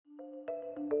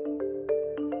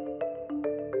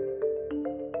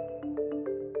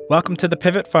Welcome to the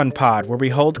Pivot Fund Pod, where we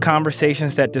hold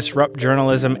conversations that disrupt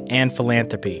journalism and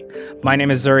philanthropy. My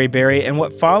name is Zuri Berry, and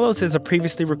what follows is a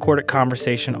previously recorded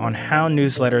conversation on how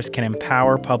newsletters can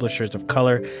empower publishers of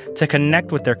color to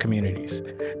connect with their communities.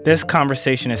 This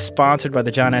conversation is sponsored by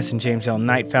the John S. and James L.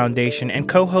 Knight Foundation and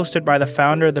co-hosted by the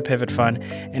founder of the Pivot Fund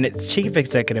and its Chief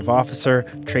Executive Officer,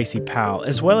 Tracy Powell,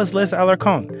 as well as Liz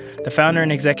Alarcon, the founder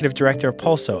and executive director of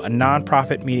Pulso, a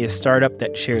nonprofit media startup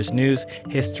that shares news,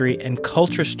 history, and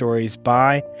culture stories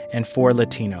by and for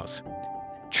Latinos.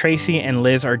 Tracy and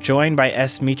Liz are joined by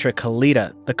Mitra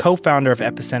Kalita, the co-founder of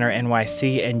Epicenter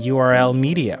NYC and URL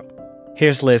Media.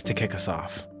 Here's Liz to kick us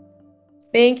off.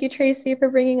 Thank you, Tracy,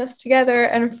 for bringing us together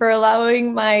and for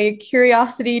allowing my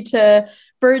curiosity to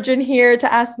burgeon here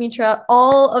to ask Mitra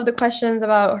all of the questions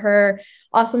about her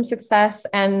awesome success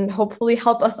and hopefully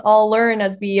help us all learn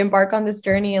as we embark on this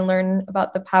journey and learn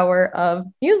about the power of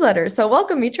newsletters. So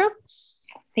welcome, Mitra.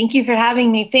 Thank you for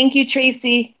having me. Thank you,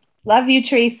 Tracy. Love you,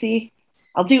 Tracy.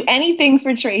 I'll do anything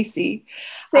for Tracy.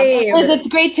 Same. Liz, it's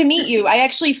great to meet you. I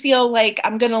actually feel like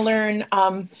I'm going to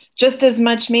learn just as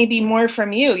much, maybe more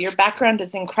from you. Your background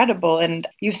is incredible, and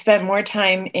you've spent more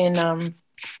time in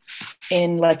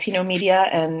Latino media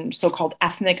and so-called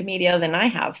ethnic media than I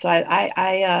have. So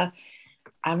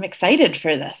I'm excited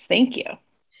for this. Thank you.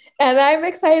 And I'm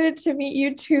excited to meet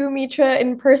you too, Mitra,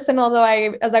 in person,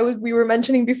 although we were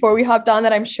mentioning before we hopped on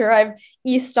that I'm sure I've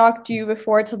e-stalked you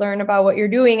before to learn about what you're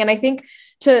doing. And I think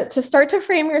to start to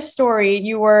frame your story,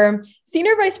 you were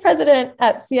senior vice president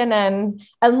at CNN,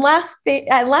 and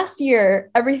last year,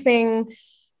 everything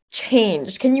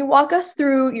changed. Can you walk us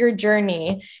through your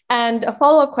journey? And a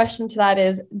follow-up question to that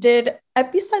is, did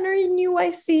Epicenter in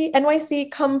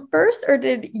NYC come first, or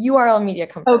did URL Media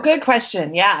come first? Oh, good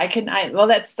question. Yeah, well,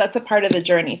 that's a part of the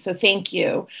journey. So thank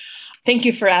you. Thank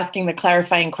you for asking the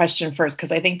clarifying question first,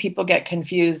 because I think people get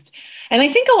confused. And I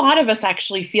think a lot of us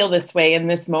actually feel this way in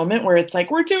this moment where it's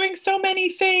like, we're doing so many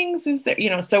things. Is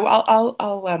there, so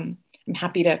I'm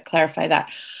happy to clarify that.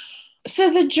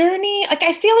 So the journey,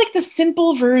 I feel like the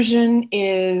simple version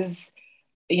is,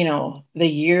 the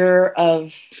year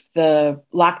of the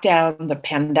lockdown, the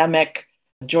pandemic,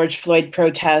 George Floyd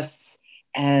protests,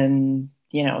 and,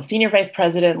 senior vice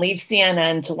president leaves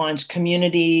CNN to launch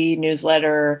community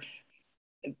newsletter,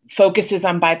 focuses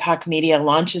on BIPOC media,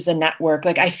 launches a network.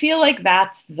 I feel like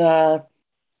that's the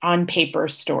on paper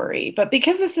story. But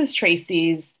because this is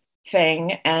Tracy's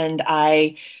thing, and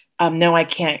I know I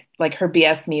can't, her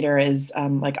BS meter is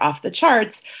off the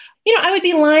charts. I would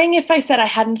be lying if I said I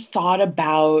hadn't thought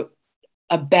about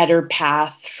a better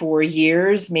path for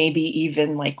years, maybe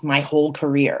even my whole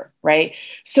career, right?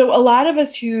 So a lot of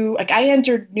us who, I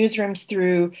entered newsrooms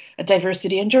through a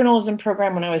diversity and journalism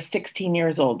program when I was 16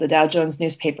 years old, the Dow Jones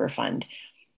Newspaper Fund.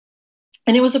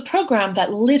 And it was a program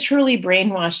that literally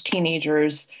brainwashed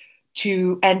teenagers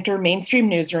to enter mainstream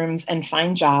newsrooms and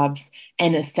find jobs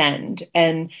and ascend.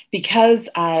 And because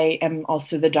I am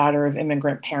also the daughter of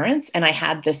immigrant parents, and I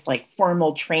had this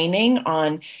formal training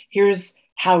on here's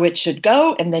how it should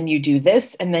go, and then you do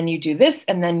this, and then you do this,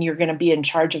 and then you're going to be in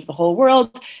charge of the whole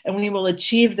world, and we will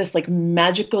achieve this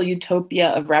magical utopia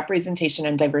of representation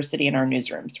and diversity in our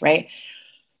newsrooms, right?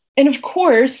 And of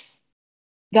course,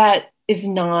 that is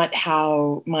not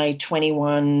how my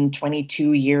 21,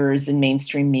 22 years in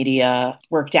mainstream media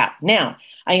worked out. Now,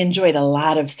 I enjoyed a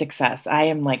lot of success. I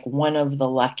am one of the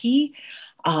lucky,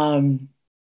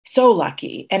 so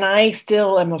lucky. And I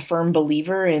still am a firm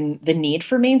believer in the need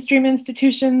for mainstream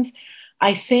institutions.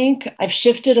 I think I've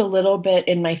shifted a little bit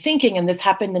in my thinking, and this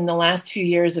happened in the last few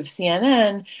years of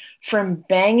CNN, from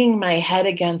banging my head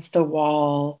against the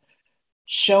wall,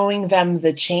 showing them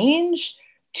the change,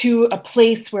 to a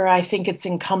place where I think it's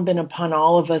incumbent upon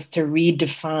all of us to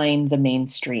redefine the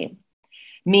mainstream.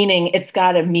 Meaning it's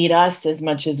got to meet us as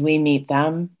much as we meet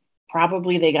them.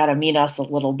 Probably they got to meet us a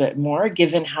little bit more,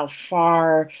 given how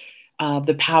far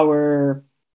the power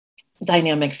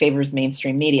dynamic favors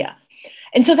mainstream media.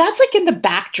 And so that's in the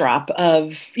backdrop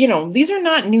of, these are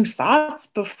not new thoughts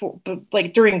before,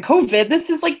 but during COVID, this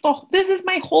is this is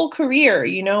my whole career,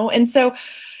 And so,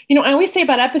 I always say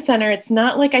about Epicenter, it's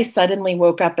not like I suddenly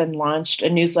woke up and launched a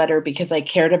newsletter because I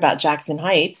cared about Jackson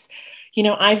Heights.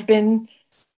 I've been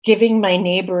giving my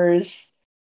neighbors,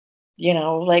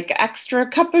 extra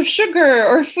cup of sugar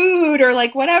or food or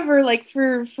whatever,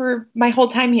 for my whole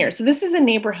time here. So this is a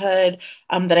neighborhood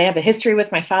that I have a history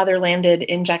with. My father landed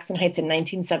in Jackson Heights in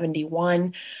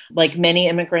 1971. Like many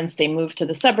immigrants, they moved to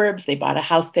the suburbs. They bought a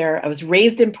house there. I was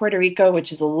raised in Puerto Rico,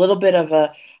 which is a little bit of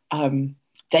a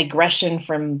digression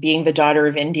from being the daughter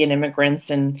of Indian immigrants.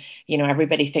 And,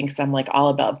 everybody thinks I'm all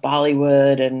about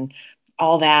Bollywood and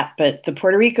all that, but the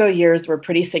Puerto Rico years were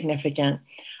pretty significant.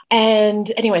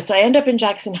 And anyway, so I end up in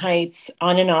Jackson Heights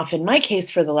on and off, in my case,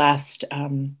 for the last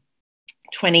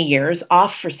 20 years,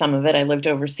 off for some of it. I lived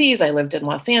overseas. I lived in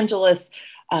Los Angeles.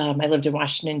 I lived in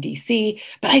Washington, D.C.,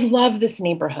 but I love this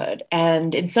neighborhood.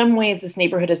 And in some ways, this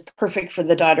neighborhood is perfect for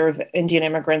the daughter of Indian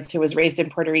immigrants who was raised in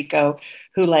Puerto Rico,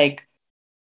 who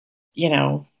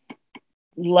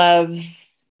loves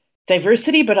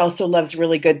diversity, but also loves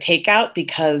really good takeout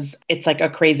because it's like a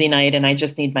crazy night and I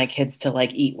just need my kids to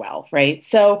eat well, right?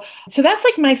 So that's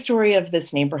my story of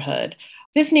this neighborhood.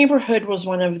 This neighborhood was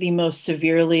one of the most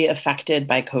severely affected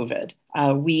by COVID.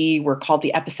 We were called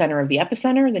the epicenter of the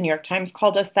epicenter. The New York Times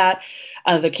called us that.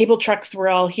 The cable trucks were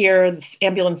all here. The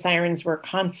ambulance sirens were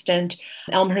constant.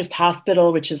 Elmhurst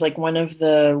Hospital, which is one of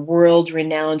the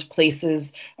world-renowned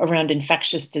places around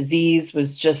infectious disease,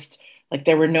 was just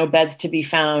there were no beds to be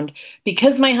found.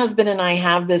 Because my husband and I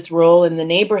have this role in the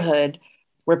neighborhood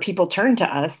where people turn to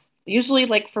us, usually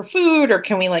for food, or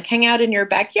can we hang out in your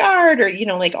backyard, or,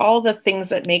 all the things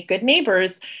that make good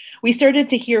neighbors, we started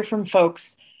to hear from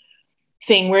folks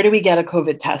saying, where do we get a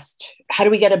COVID test? How do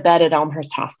we get a bed at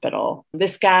Elmhurst Hospital?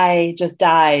 This guy just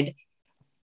died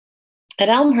at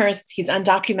Elmhurst. He's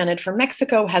undocumented from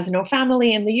Mexico, has no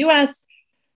family in the US.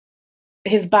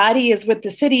 His body is with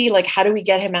the city. How do we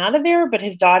get him out of there? But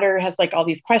his daughter has all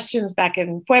these questions back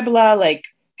in Puebla,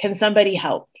 can somebody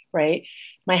help, right?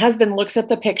 My husband looks at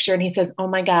the picture and he says, oh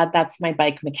my God, that's my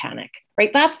bike mechanic,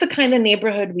 right? That's the kind of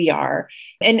neighborhood we are.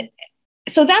 And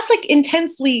so that's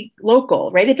intensely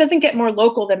local, right? It doesn't get more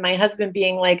local than my husband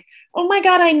being oh my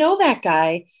God, I know that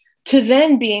guy, to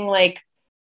then being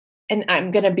and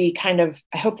I'm going to be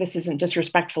I hope this isn't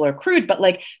disrespectful or crude, but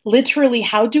literally,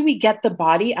 how do we get the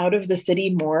body out of the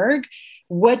city morgue?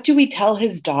 What do we tell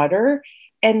his daughter?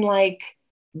 And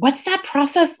what's that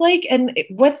process like? And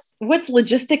what's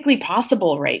logistically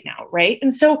possible right now, right?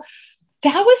 And so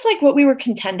that was what we were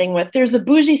contending with. There's a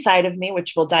bougie side of me,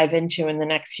 which we'll dive into in the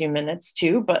next few minutes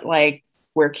too, but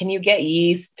where can you get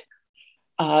yeast?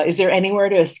 Is there anywhere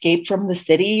to escape from the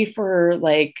city for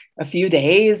a few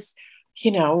days?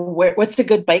 What's a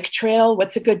good bike trail?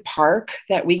 What's a good park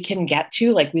that we can get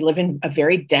to? We live in a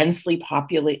very densely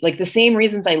populated, the same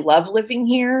reasons I love living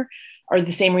here are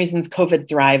the same reasons COVID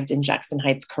thrived in Jackson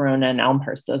Heights, Corona, and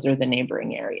Elmhurst. Those are the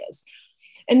neighboring areas.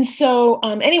 And so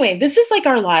anyway, this is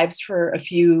our lives for a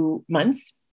few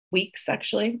months, weeks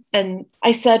actually. And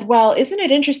I said, well, isn't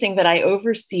it interesting that I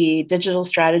oversee digital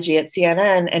strategy at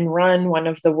CNN and run one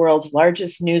of the world's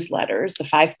largest newsletters, the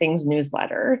 5 Things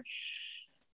newsletter.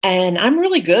 And I'm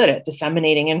really good at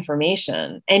disseminating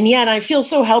information. And yet I feel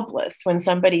so helpless when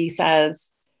somebody says,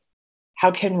 how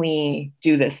can we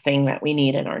do this thing that we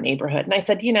need in our neighborhood? And I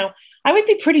said, I would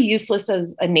be pretty useless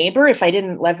as a neighbor if I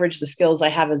didn't leverage the skills I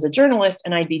have as a journalist.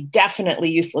 And I'd be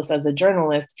definitely useless as a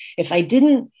journalist if I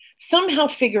didn't somehow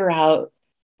figure out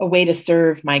a way to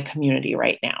serve my community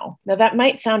right now. Now, that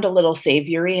might sound a little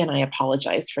savory, and I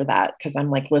apologize for that because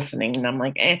I'm listening and I'm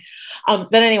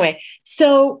but anyway,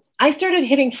 so I started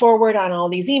hitting forward on all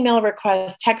these email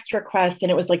requests, text requests,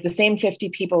 and it was the same 50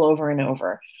 people over and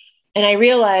over. And I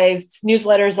realized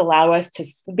newsletters allow us to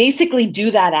basically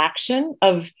do that action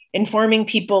of informing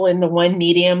people in the one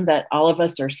medium that all of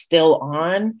us are still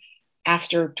on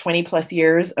after 20 plus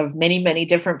years of many, many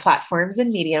different platforms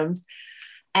and mediums.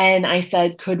 And I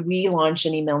said, could we launch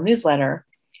an email newsletter?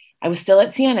 I was still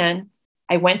at CNN.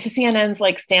 I went to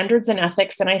CNN's standards and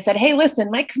ethics. And I said, hey, listen,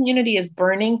 my community is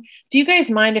burning. Do you guys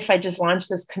mind if I just launch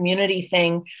this community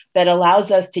thing that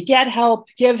allows us to get help,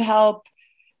 give help?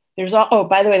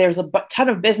 By the way, there's a ton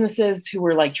of businesses who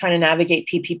were trying to navigate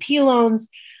PPP loans.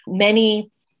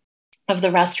 Many of the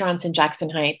restaurants in Jackson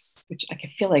Heights, which I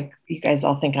feel you guys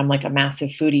all think I'm a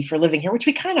massive foodie for living here, which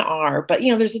we kind of are. But,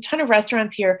 there's a ton of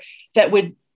restaurants here that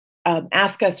would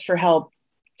ask us for help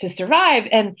to survive.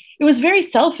 And it was very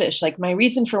selfish. My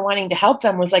reason for wanting to help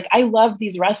them was I love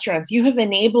these restaurants. You have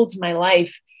enabled my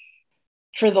life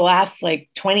for the last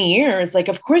 20 years.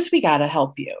 Of course we got to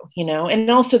help you, and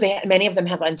also many of them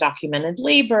have undocumented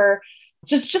labor,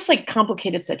 just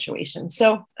complicated situations.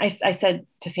 So I said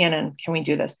to CNN, can we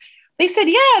do this? They said,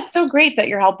 yeah, it's so great that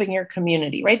you're helping your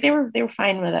community, right? They were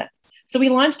fine with it. So we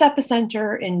launched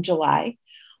Epicenter in July,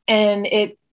 and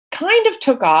it kind of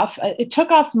took off. It took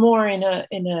off more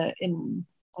in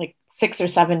 6 or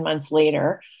 7 months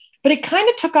later, but it kind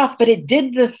of took off. But it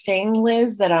did the thing,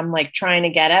 Liz, that I'm trying to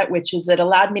get at, which is it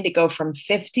allowed me to go from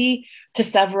 50 to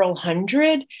several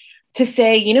hundred to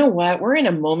say, you know what, we're in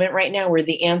a moment right now where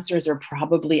the answers are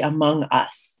probably among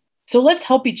us. So let's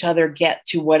help each other get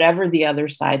to whatever the other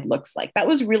side looks like. That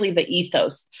was really the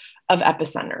ethos of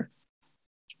Epicenter.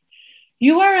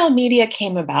 URL Media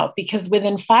came about because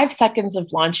within 5 seconds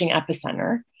of launching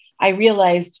Epicenter, I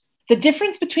realized the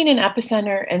difference between an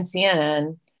Epicenter and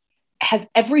CNN has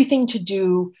everything to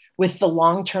do with the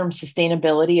long-term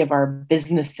sustainability of our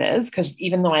businesses. Because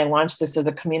even though I launched this as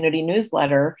a community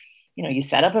newsletter, you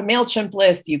set up a MailChimp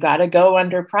list, you got to go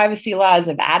under privacy laws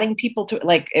of adding people to it.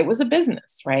 Like, it was a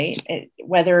business, right?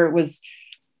 Whether it was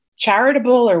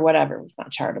charitable or whatever, it was not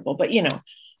charitable, but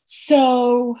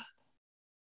so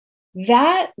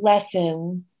that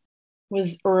lesson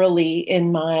was early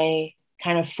in my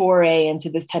kind of foray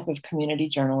into this type of community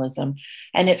journalism.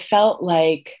 And it felt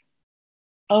like,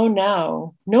 oh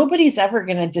no, nobody's ever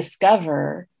going to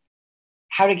discover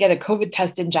how to get a COVID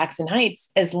test in Jackson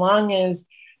Heights as long as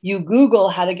you Google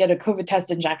how to get a COVID test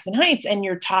in Jackson Heights, and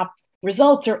your top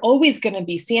results are always going to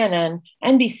be CNN,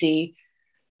 NBC,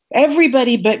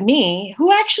 everybody but me,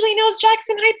 who actually knows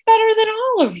Jackson Heights better than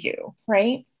all of you,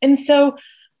 right? And so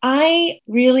I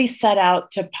really set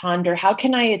out to ponder, how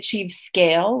can I achieve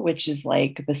scale, which is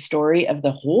like the story of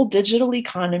the whole digital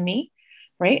economy,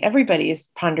 right? Everybody is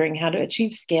pondering how to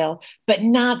achieve scale, but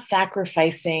not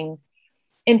sacrificing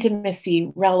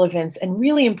intimacy, relevance, and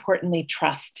really importantly,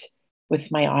 trust with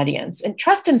my audience, and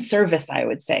trust and service, I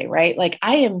would say, right? Like,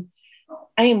 I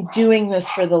am doing this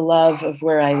for the love of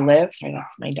where I live. Sorry,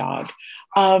 that's my dog.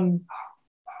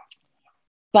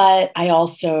 But I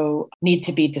also need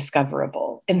to be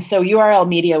discoverable. And so URL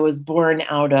Media was born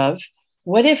out of,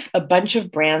 what if a bunch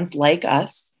of brands like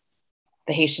us,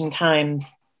 the Haitian Times,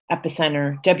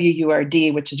 Epicenter,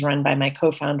 WURD, which is run by my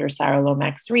co-founder, Sarah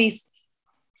Lomax-Reese,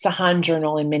 Sahan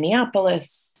Journal in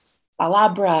Minneapolis,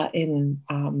 Palabra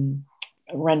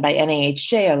run by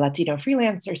NAHJ, a Latino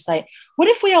freelancer site. What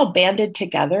if we all banded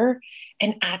together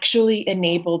and actually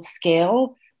enabled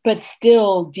scale, but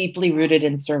still deeply rooted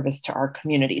in service to our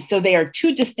community? So they are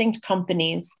two distinct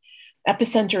companies.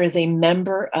 Epicenter is a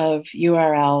member of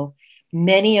URL.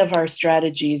 Many of our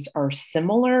strategies are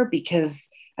similar because,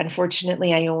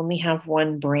 unfortunately, I only have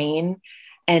one brain.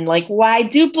 And like, why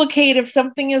duplicate? If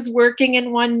something is working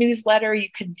in one newsletter, you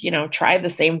could, try the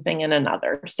same thing in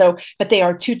another. So, but they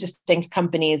are two distinct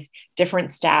companies,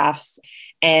 different staffs,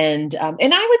 and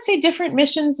I would say different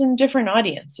missions and different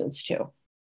audiences too.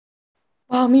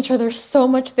 Wow, Mitra, there's so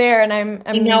much there, and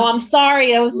I'm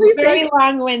sorry, I was very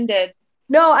long-winded.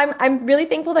 No, I'm really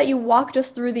thankful that you walked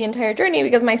us through the entire journey,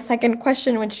 because my second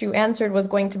question, which you answered, was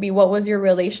going to be, what was your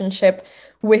relationship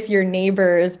with your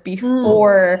neighbors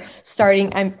before starting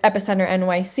Epicenter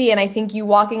NYC? And I think you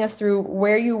walking us through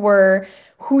where you were,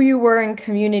 who you were in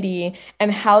community,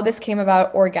 and how this came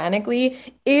about organically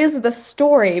is the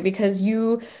story, because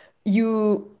you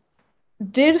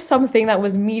did something that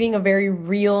was meeting a very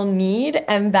real need,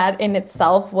 and that in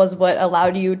itself was what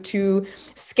allowed you to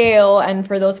scale, and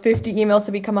for those 50 emails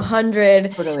to become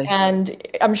 100. Totally. And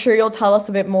I'm sure you'll tell us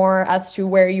a bit more as to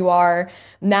where you are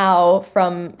now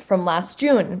from last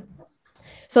June.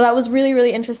 So that was really,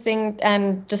 really interesting.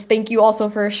 And just thank you also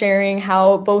for sharing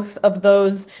how both of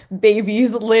those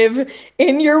babies live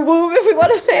in your womb, if we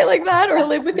want to say it like that, or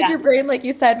live within your brain, like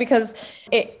you said, because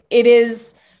it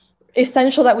is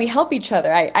essential that we help each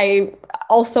other. I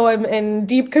also am in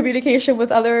deep communication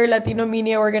with other Latino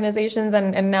media organizations,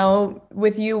 and now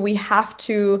with you, we have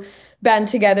to band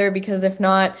together, because if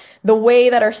not, the way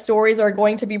that our stories are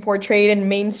going to be portrayed in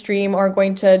mainstream are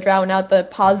going to drown out the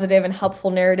positive and helpful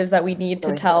narratives that we need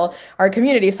to tell our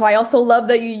community. So I also love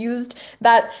that you used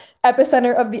that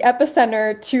epicenter of the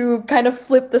epicenter to kind of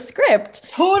flip the script.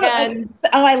 Totally.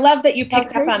 I love that you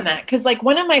picked up on that, because like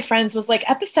one of my friends was like,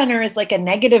 epicenter is like a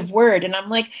negative word. And I'm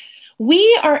like,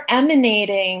 we are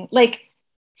emanating, like,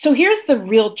 so here's the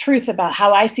real truth about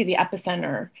how I see the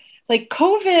epicenter. Like,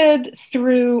 COVID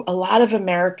threw a lot of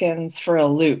Americans for a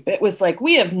loop. It was like,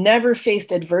 we have never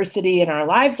faced adversity in our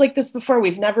lives like this before.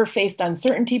 We've never faced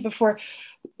uncertainty before.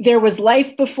 There was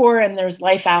life before and there's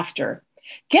life after.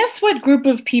 Guess what group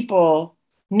of people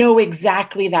know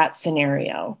exactly that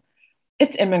scenario?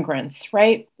 It's immigrants,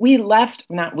 right? We left,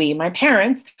 not we, my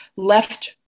parents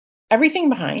left everything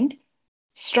behind,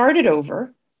 started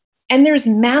over, and there's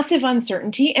massive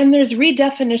uncertainty and there's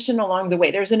redefinition along the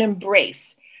way. There's an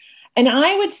embrace. And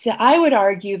I would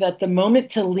argue that the moment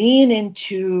to lean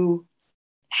into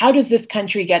how does this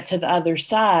country get to the other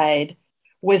side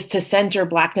was to center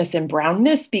Blackness and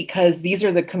brownness, because these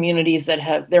are the communities that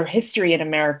have their history in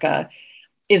America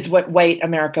is what white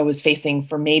America was facing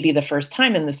for maybe the first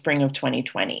time in the spring of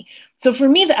 2020. So for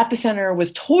me, the epicenter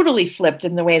was totally flipped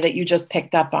in the way that you just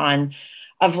picked up on,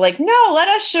 of like, no, let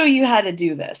us show you how to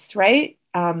do this, right?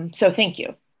 So thank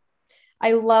you.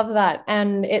 I love that.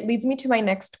 And it leads me to my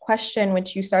next question,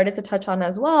 which you started to touch on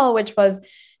as well, which was,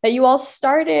 that you all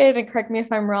started, and correct me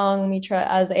if I'm wrong, Mitra,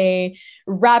 as a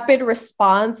rapid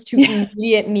response to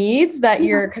immediate needs that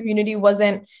your community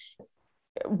wasn't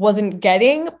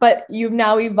getting, but you've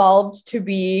now evolved to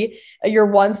be your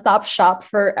one-stop shop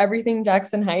for everything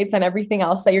Jackson Heights and everything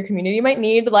else that your community might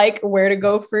need, like where to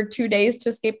go for 2 days to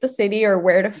escape the city or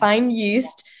where to find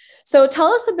yeast. So tell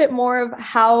us a bit more of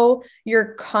how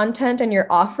your content and your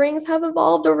offerings have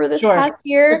evolved over this past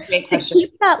year to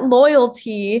keep that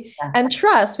loyalty and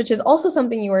trust, which is also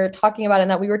something you were talking about and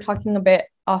that we were talking a bit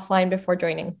offline before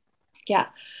joining. Yeah.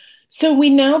 So we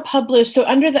now publish, so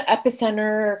under the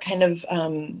Epicenter kind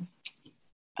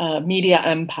of media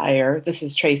empire, this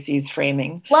is Tracy's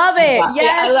framing. Love it.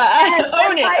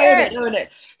 Yes. Own it.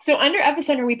 So under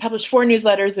Epicenter, we publish 4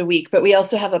 newsletters a week, but we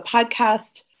also have a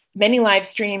podcast, many live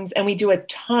streams, and we do a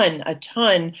ton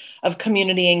of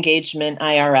community engagement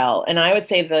IRL. And I would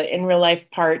say the in real life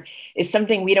part is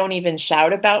something we don't even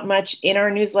shout about much in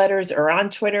our newsletters or on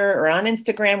Twitter or on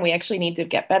Instagram. We actually need to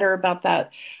get better about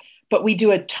that. But we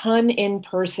do a ton in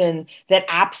person that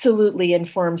absolutely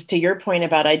informs, to your point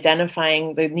about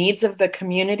identifying the needs of the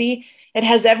community. It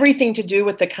has everything to do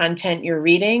with the content you're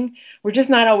reading. We're just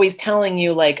not always telling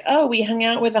you like, oh, we hung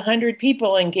out with 100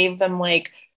 people and gave them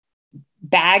like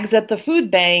bags at the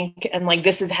food bank. And like,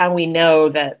 this is how we know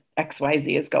that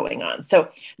XYZ is going on. So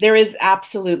there is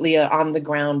absolutely an on the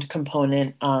ground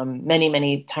component.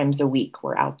 Many times a week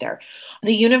we're out there.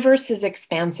 The universe is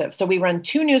expansive. So we run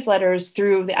 2 newsletters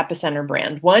through the Epicenter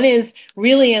brand. One is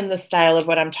really in the style of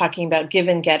what I'm talking about, give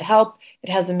and get help.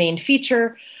 It has a main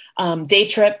feature, day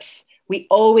trips. We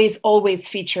always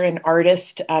feature an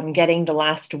artist getting the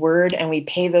last word, and we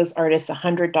pay those artists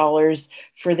 $100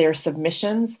 for their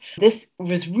submissions. This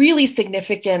was really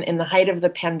significant in the height of the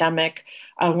pandemic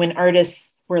when artists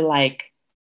were like,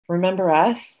 remember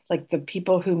us, like the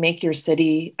people who make your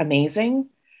city amazing.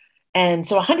 And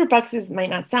so $100 might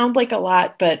not sound like a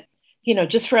lot, but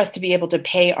just for us to be able to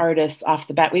pay artists off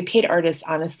the bat, we paid artists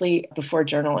honestly before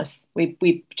journalists.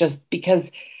 We just,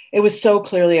 because it was so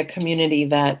clearly a community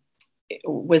that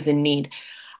was in need,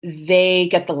 they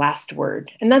get the last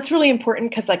word. And that's really important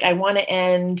because like I want to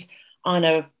end on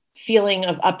a feeling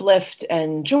of uplift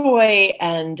and joy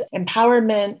and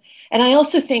empowerment. And I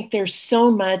also think there's so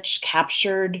much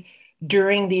captured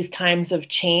during these times of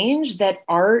change that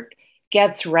art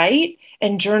gets right,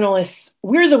 and journalists,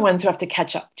 we're the ones who have to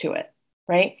catch up to it.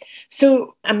 Right.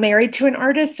 So I'm married to an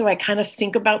artist, so I kind of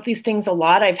think about these things a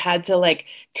lot. I've had to like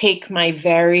take my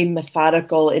very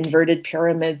methodical, inverted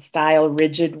pyramid style,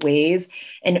 rigid ways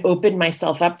and open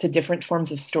myself up to different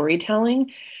forms of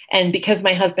storytelling. And because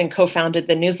my husband co-founded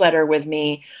the newsletter with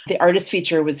me, the artist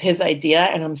feature was his idea,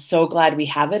 and I'm so glad we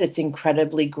have it. It's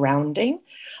incredibly grounding.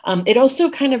 It also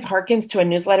kind of harkens to a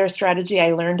newsletter strategy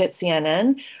I learned at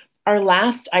CNN. Our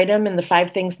last item in the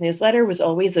 5 Things newsletter was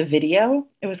always a video.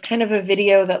 It was kind of a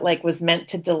video that like was meant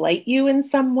to delight you in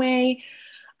some way.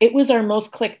 It was our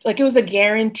most clicked, like it was a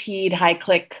guaranteed high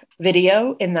click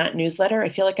video in that newsletter. I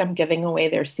feel like I'm giving away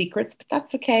their secrets, but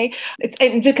that's okay.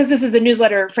 And because this is a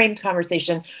newsletter framed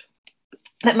conversation,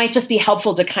 that might just be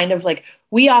helpful to kind of like,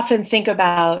 we often think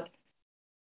about,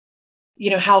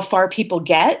 how far people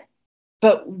get,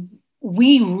 but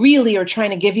we really are trying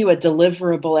to give you a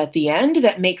deliverable at the end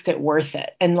that makes it worth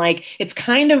it. And like, it's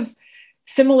kind of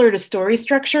similar to story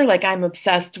structure. Like I'm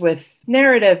obsessed with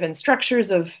narrative and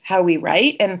structures of how we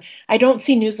write. And I don't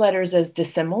see newsletters as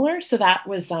dissimilar. So that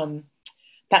was,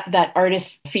 that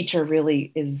artist feature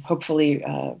really is hopefully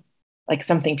like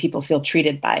something people feel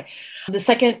treated by. The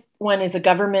second one is a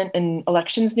government and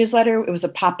elections newsletter. It was a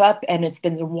pop-up and it's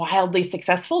been wildly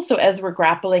successful. So as we're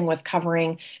grappling with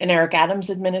covering an Eric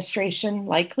Adams administration,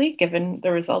 likely given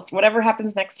the results, whatever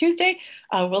happens next Tuesday,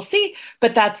 we'll see.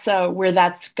 But that's where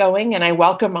that's going. And I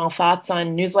welcome all thoughts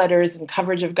on newsletters and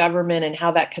coverage of government and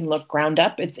how that can look ground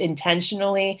up. It's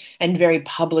intentionally and very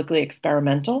publicly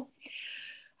experimental.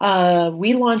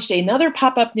 We launched another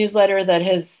pop-up newsletter that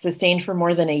has sustained for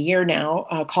more than a year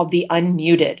now called The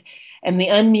Unmuted. And The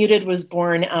Unmuted was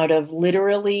born out of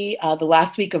literally the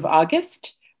last week of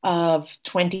August of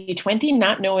 2020,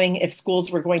 not knowing if schools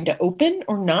were going to open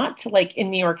or not, like in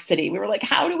New York City. We were like,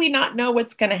 how do we not know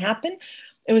what's going to happen?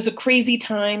 It was a crazy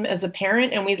time as a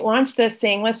parent. And we launched this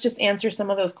saying, let's just answer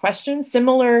some of those questions.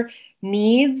 Similar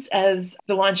needs as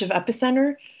the launch of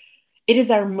Epicenter. It is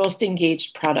our most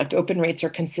engaged product. Open rates are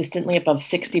consistently above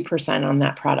 60% on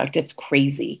that product. It's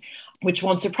crazy, which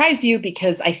won't surprise you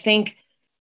because I think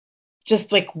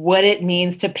just like what it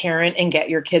means to parent and get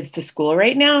your kids to school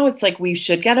right now. It's like we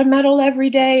should get a medal every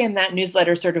day. And that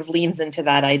newsletter sort of leans into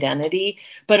that identity,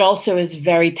 but also is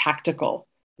very tactical.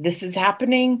 This is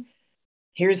happening.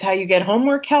 Here's how you get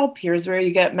homework help. Here's where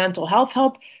you get mental health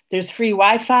help. There's free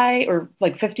Wi-Fi or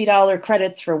like $50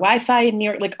 credits for Wi-Fi in New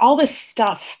York, like all this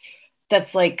stuff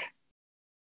that's like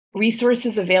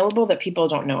resources available that people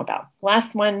don't know about.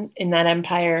 Last one in that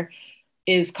empire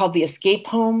is called The Escape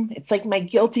Home. It's like my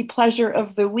guilty pleasure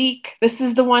of the week. This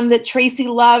is the one that Tracy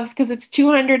loves because it's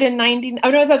 $290.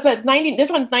 Oh no, that's 90. This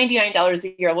one's $99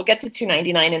 a year. We'll get to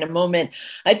 $299 in a moment.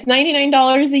 It's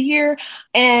 $99 a year.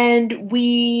 And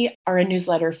we are a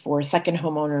newsletter for second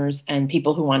homeowners and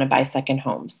people who want to buy second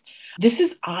homes. This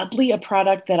is oddly a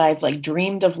product that I've like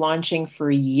dreamed of launching for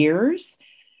years.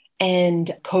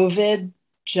 And COVID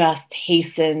just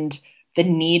hastened the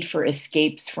need for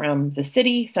escapes from the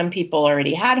city. Some people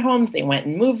already had homes. They went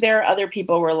and moved there. Other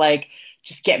people were like,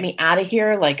 just get me out of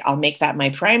here. Like, I'll make that my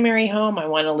primary home. I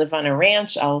want to live on a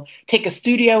ranch. I'll take a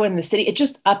studio in the city. It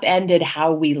just upended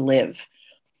how we live.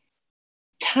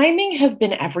 Timing has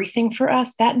been everything for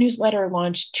us. That newsletter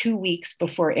launched 2 weeks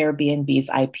before Airbnb's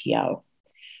IPO.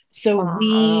 So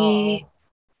we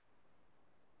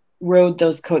rode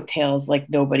those coattails like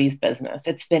nobody's business.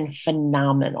 It's been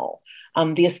phenomenal.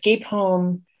 The Escape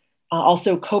Home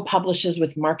also co-publishes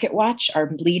with MarketWatch. Our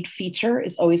lead feature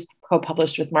is always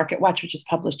co-published with MarketWatch, which is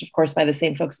published, of course, by the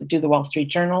same folks that do the Wall Street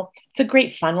Journal. It's a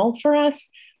great funnel for us.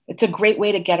 It's a great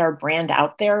way to get our brand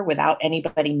out there without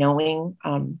anybody knowing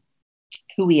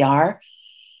who we are.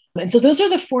 And so those are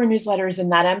the 4 newsletters in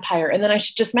that empire. And then I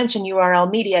should just mention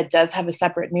URL Media does have a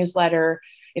separate newsletter.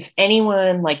 If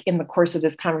anyone like in the course of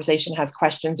this conversation has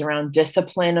questions around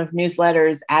discipline of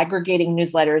newsletters, aggregating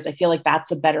newsletters, I feel like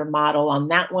that's a better model on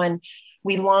that one.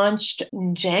 We launched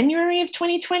in January of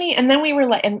 2020. And then we were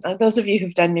like, and those of you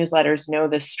who've done newsletters know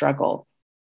this struggle.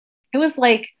 It was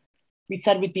like, we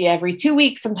said we'd be every 2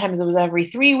 weeks. Sometimes it was every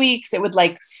 3 weeks. It would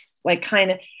like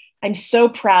kind of, I'm so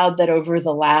proud that over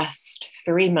the last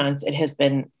 3 months, it has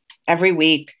been every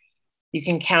week. You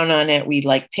can count on it. We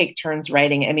like take turns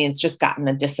writing. I mean, it's just gotten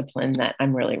a discipline that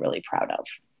I'm really, really proud of.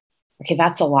 Okay,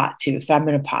 that's a lot too. So I'm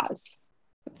going to pause.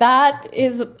 That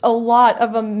is a lot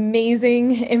of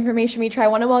amazing information, Mitra. I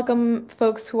want to welcome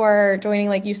folks who are joining,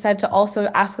 like you said, to also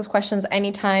ask us questions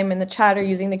anytime in the chat or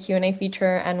using the Q&A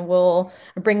feature, and we'll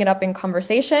bring it up in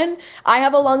conversation. I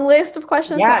have a long list of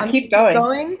questions. Yeah, so I'm keep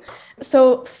going.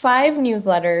 So 5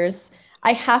 newsletters.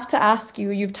 I have to ask you,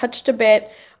 you've touched a bit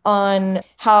on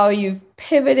how you've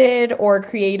pivoted or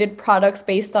created products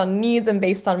based on needs and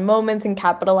based on moments and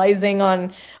capitalizing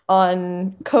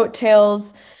on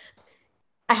coattails.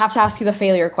 I have to ask you the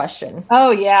failure question. Oh,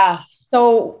 yeah.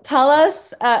 So tell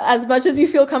us, as much as you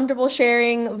feel comfortable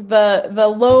sharing,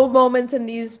 the low moments in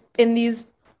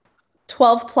these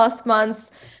 12 plus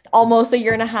months, almost a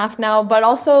year and a half now, but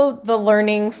also the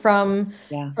learning from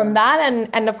that,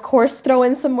 and of course throw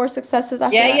in some more successes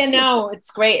after that. Yeah, no,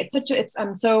 it's great.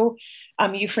 I'm so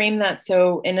you frame that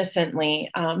so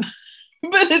innocently, but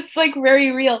it's like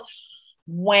very real.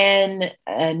 When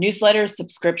newsletter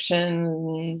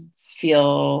subscriptions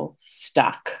feel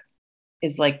stuck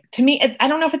is like, to me, I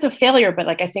don't know if it's a failure, but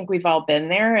like, I think we've all been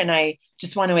there, and I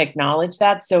just want to acknowledge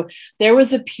that. So there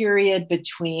was a period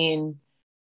between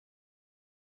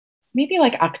maybe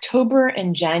like October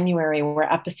and January where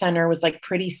Epicenter was like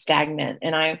pretty stagnant.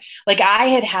 And I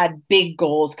had big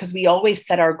goals because we always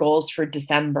set our goals for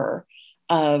December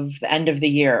of the end of the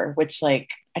year, which like,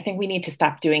 I think we need to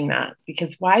stop doing that,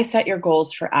 because why set your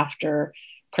goals for after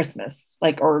Christmas,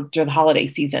 like, or during the holiday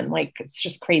season? Like, it's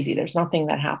just crazy. There's nothing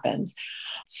that happens.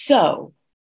 So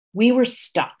we were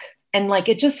stuck. And like,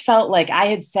 it just felt like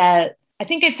I said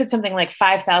something like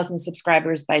 5,000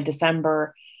 subscribers by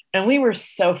December. And we were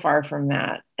so far from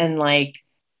that. And like,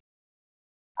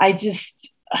 I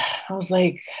was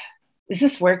like, is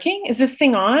this working? Is this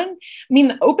thing on? I mean,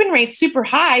 the open rate's super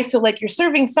high. So like, you're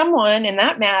serving someone and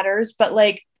that matters, but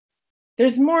like,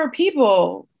 there's more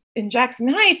people in Jackson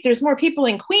Heights. There's more people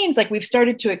in Queens. Like, we've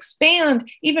started to expand.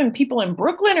 Even people in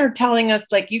Brooklyn are telling us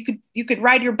like, you could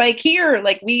ride your bike here.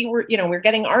 Like we're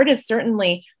getting artists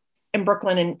certainly in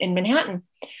Brooklyn and in Manhattan.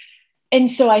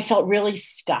 And so I felt really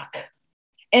stuck.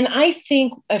 And I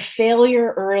think a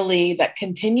failure early that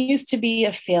continues to be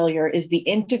a failure is the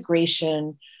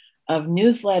integration of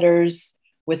newsletters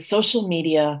with social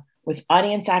media, with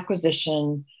audience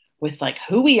acquisition, with like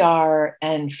who we are,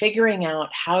 and figuring out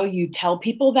how you tell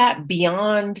people that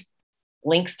beyond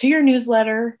links to your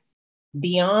newsletter,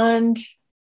 beyond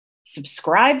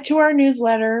subscribe to our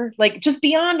newsletter, like just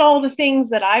beyond all the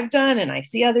things that I've done and I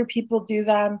see other people do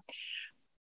them.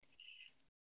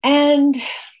 And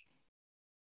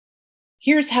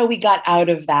here's how we got out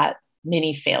of that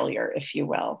mini failure, if you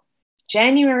will.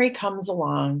 January comes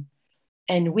along,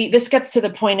 and this gets to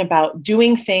the point about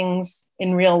doing things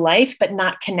in real life, but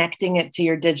not connecting it to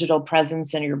your digital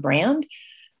presence and your brand.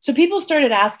 So people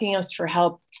started asking us for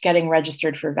help getting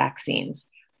registered for vaccines.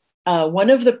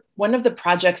 One of the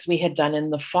projects we had done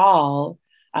in the fall,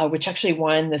 which actually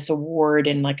won this award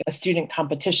in like a student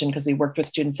competition because we worked with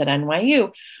students at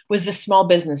NYU, was the small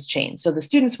business chain. So the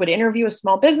students would interview a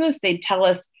small business, they'd tell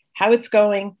us how it's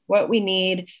going, what we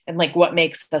need, and like what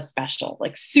makes us special,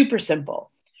 like super simple.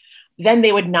 Then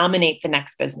they would nominate the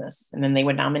next business, and then they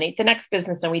would nominate the next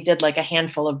business. And we did like a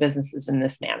handful of businesses in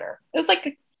this manner. It was like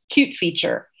a cute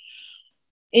feature.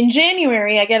 In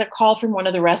January, I get a call from one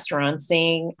of the restaurants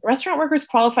saying, restaurant workers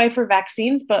qualify for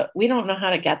vaccines, but we don't know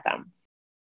how to get them.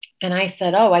 And I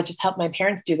said, oh, I just helped my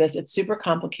parents do this. It's super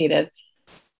complicated.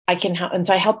 I can help. And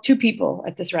so I helped 2 people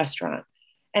at this restaurant.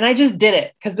 And I just did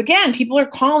it. Because again, people are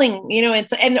calling,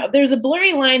 and there's a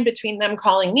blurry line between them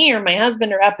calling me or my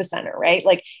husband or Epicenter, right?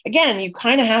 Like, again, you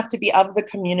kind of have to be of the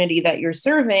community that you're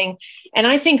serving. And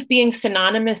I think being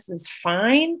synonymous is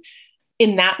fine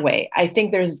in that way. I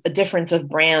think there's a difference with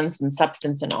brands and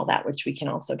substance and all that, which we can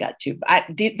also get to.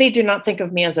 They do not think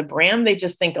of me as a brand. They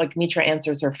just think like Mitra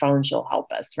answers her phone, she'll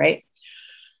help us, right?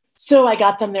 So I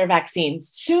got them their vaccines.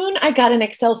 Soon I got an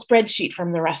Excel spreadsheet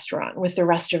from the restaurant with the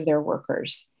rest of their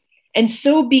workers. And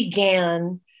so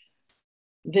began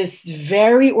this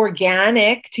very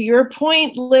organic, to your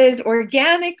point, Liz,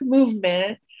 organic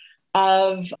movement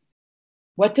of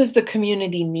what does the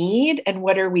community need and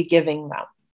what are we giving them?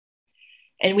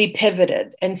 And we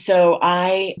pivoted. And so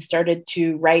I started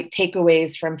to write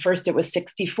takeaways from, first it was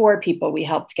 64 people we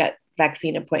helped get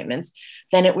vaccine appointments.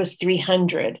 Then it was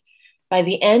 300. By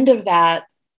the end of that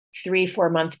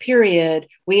 3-4 month period,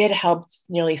 we had helped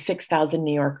nearly 6,000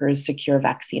 New Yorkers secure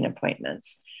vaccine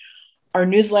appointments. Our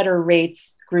newsletter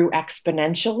rates grew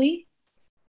exponentially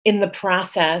in the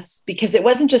process because it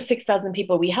wasn't just 6,000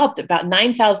 people we helped. About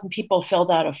 9,000 people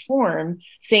filled out a form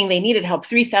saying they needed help.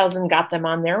 3,000 got them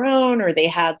on their own, or they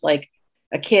had like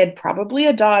a kid, probably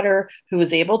a daughter, who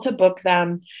was able to book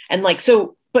them. And like,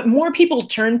 so, but more people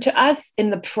turned to us in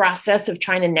the process of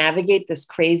trying to navigate this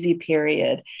crazy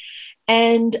period.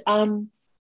 And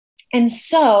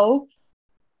so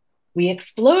we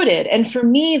exploded. And for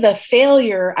me, the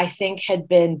failure, I think, had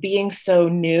been being so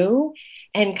new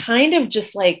and kind of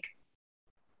just like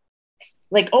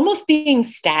almost being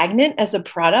stagnant as a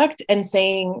product and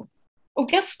saying, oh,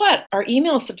 guess what? Our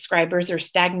email subscribers are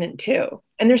stagnant too.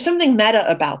 And there's something meta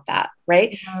about that,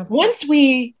 right? Yeah. Once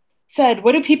we said,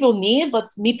 what do people need?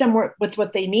 Let's meet them with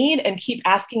what they need and keep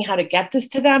asking how to get this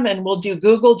to them. And we'll do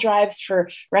Google Drives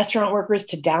for restaurant workers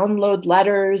to download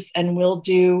letters. And we'll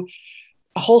do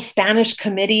a whole Spanish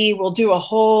committee. We'll do a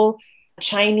whole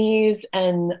Chinese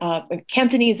and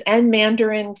Cantonese and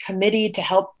Mandarin committee to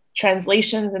help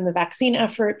translations in the vaccine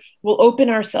effort. We'll open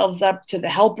ourselves up to the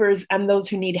helpers and those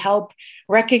who need help,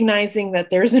 recognizing that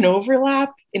there's an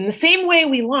overlap in the same way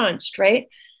we launched, right?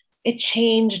 It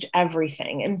changed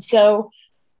everything. And so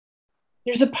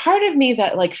there's a part of me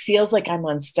that like feels like I'm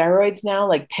on steroids now,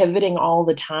 like pivoting all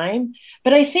the time.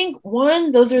 But I think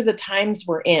one, those are the times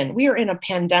we're in. We are in a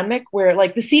pandemic where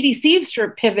like the CDC sort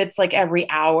of pivots like every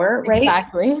hour, right?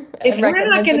 Exactly. If we're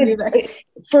not going to,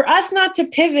 for us not to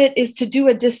pivot is to do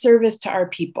a disservice to our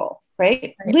people,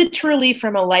 right? Literally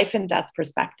from a life and death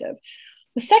perspective.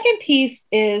 The second piece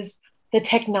is the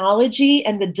technology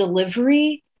and the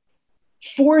delivery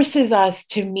forces us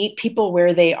to meet people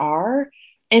where they are.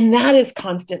 And that is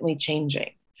constantly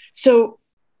changing. So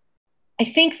I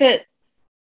think that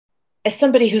as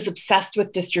somebody who's obsessed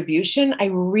with distribution, I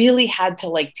really had to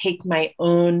like take my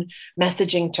own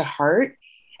messaging to heart.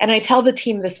 And I tell the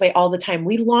team this way all the time.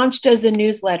 We launched as a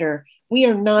newsletter. We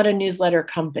are not a newsletter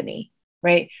company,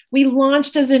 right? We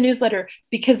launched as a newsletter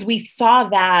because we saw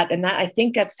that, and that I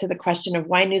think gets to the question of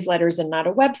why newsletters and not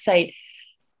a website.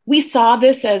 We saw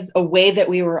this as a way that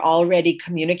we were already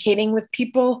communicating with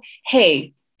people.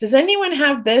 Hey, does anyone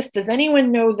have this? Does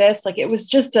anyone know this? Like it was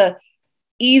just a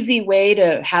easy way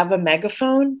to have a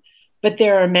megaphone, but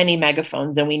there are many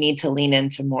megaphones and we need to lean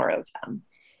into more of them.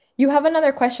 You have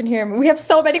another question here. We have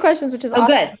so many questions, which is awesome.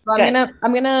 Good.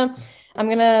 So I'm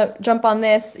gonna jump on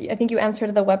this. I think you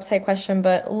answered the website question,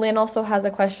 but Lynn also has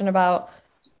a question about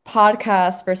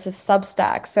podcasts versus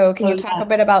Substack. So can you talk a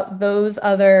bit about those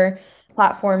other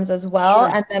platforms as well?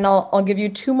 Sure. And then I'll give you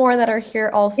 2 more that are here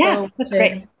also. Yeah, that's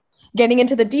great. Getting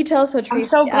into the details. So Tracy, I'm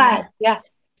so glad. Yeah.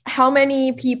 How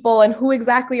many people and who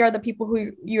exactly are the people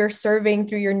who you're serving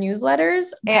through your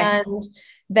newsletters? Okay. And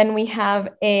then we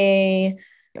have a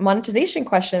monetization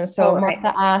question. So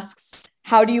Martha asks,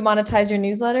 how do you monetize your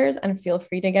newsletters? And feel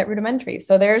free to get rudimentary.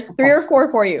 So there's 3 or 4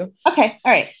 for you. Okay.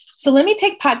 All right. So let me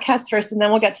take podcasts first and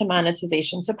then we'll get to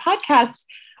monetization. So podcasts,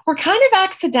 were kind of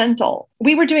accidental.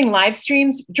 We were doing live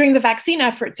streams during the vaccine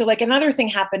effort. So like another thing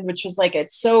happened, which was like,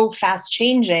 it's so fast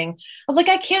changing. I was like,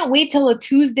 I can't wait till a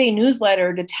Tuesday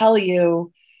newsletter to tell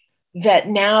you that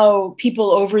now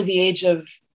people over the age of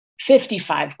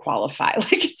 55 qualify.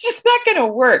 Like, it's just not going to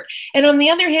work. And on the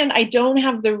other hand, I don't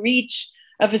have the reach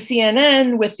of a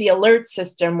CNN with the alert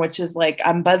system, which is like,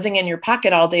 I'm buzzing in your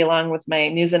pocket all day long with my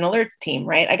news and alerts team,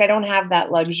 right? Like, I don't have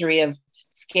that luxury of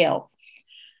scale.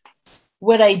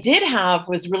 What I did have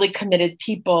was really committed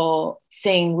people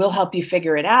saying, we'll help you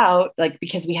figure it out. Like,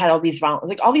 because we had all these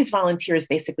volunteers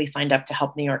basically signed up to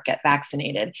help New York get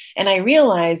vaccinated. And I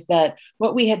realized that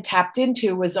what we had tapped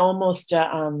into was almost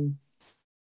kind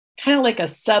of like a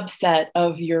subset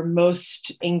of your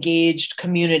most engaged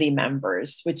community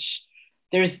members, which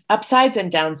there's upsides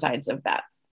and downsides of that,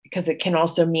 because it can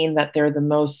also mean that they're the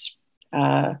most,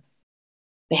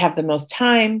 they have the most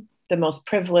time, the most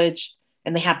privilege,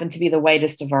 and they happen to be the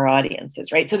whitest of our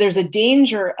audiences, right? So there's a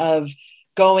danger of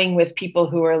going with people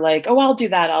who are like, oh, I'll do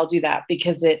that,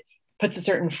 because it puts a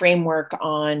certain framework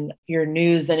on your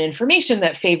news and information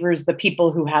that favors the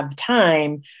people who have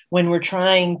time when we're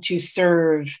trying to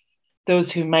serve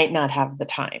those who might not have the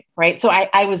time, right? So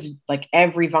I was like,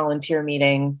 every volunteer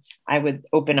meeting, I would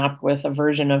open up with a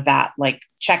version of that, like,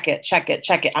 check it.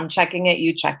 I'm checking it,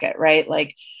 you check it, right?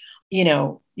 Like, you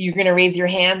know, you're going to raise your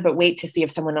hand, but wait to see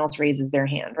if someone else raises their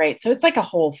hand, right? So it's like a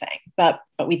whole thing, but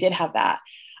we did have that.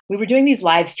 We were doing these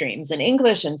live streams in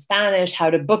English and Spanish, how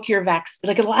to book your vaccine,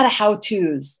 like a lot of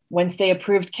how-tos. Once they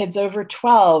approved kids over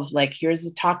 12, like, here's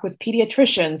a talk with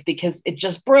pediatricians because it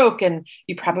just broke and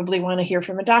you probably want to hear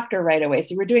from a doctor right away.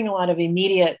 So we're doing a lot of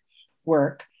immediate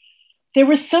work. There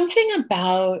was something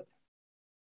about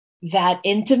that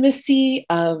intimacy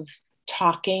of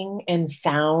talking and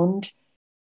sound.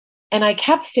 And I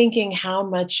kept thinking how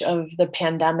much of the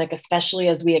pandemic, especially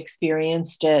as we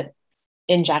experienced it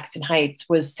in Jackson Heights,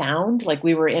 was sound. Like,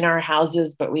 we were in our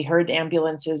houses, but we heard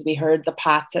ambulances. We heard the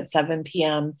pots at 7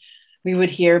 p.m. We would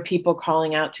hear people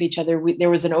calling out to each other. There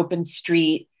was an open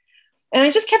street. And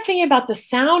I just kept thinking about the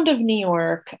sound of New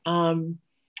York. And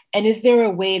is there a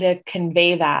way to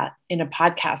convey that in a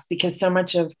podcast? Because so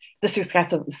much of the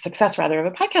success of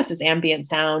a podcast is ambient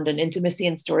sound and intimacy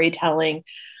and storytelling,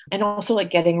 and also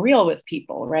like getting real with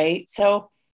people, right? So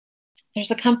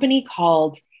there's a company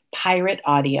called Pirate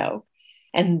Audio,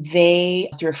 and they,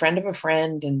 through a friend of a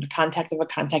friend and a contact of a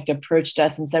contact, approached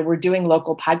us and said, we're doing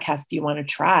local podcasts. Do you want to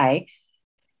try?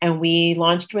 And we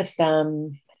launched with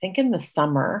them, I think, in the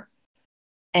summer.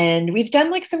 And we've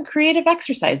done like some creative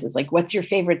exercises, like, what's your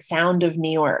favorite sound of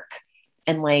New York?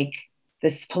 And like,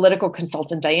 this political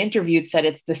consultant I interviewed said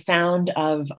it's the sound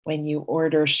of when you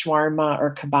order shawarma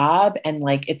or kebab, and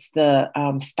like, it's the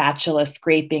spatula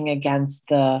scraping against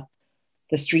the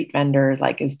street vendor,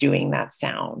 like, is doing that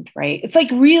sound, right? It's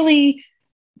like really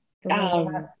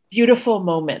beautiful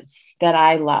moments that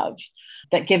I love,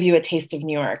 that give you a taste of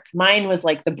New York. Mine was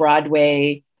like the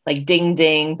Broadway, like, ding,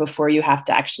 ding, before you have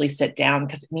to actually sit down,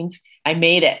 because it means I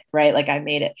made it, right? Like, I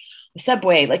made it. The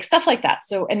subway, like stuff like that.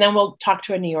 So, and then we'll talk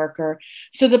to a New Yorker.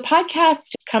 So the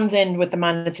podcast comes in with the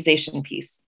monetization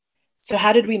piece. So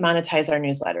how did we monetize our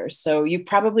newsletters? So you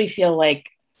probably feel like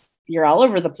you're all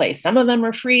over the place. Some of them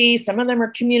are free. Some of them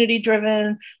are community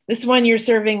driven. This one, you're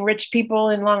serving rich people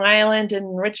in Long Island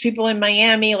and rich people in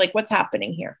Miami. Like, what's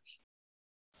happening here?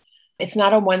 It's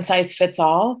not a one size fits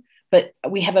all, but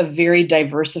we have a very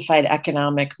diversified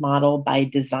economic model by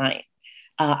design.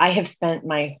 I have spent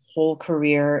my whole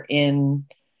career in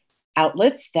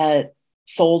outlets that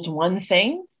sold one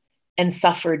thing and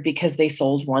suffered because they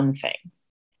sold one thing.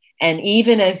 And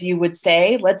even as you would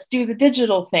say, let's do the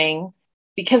digital thing,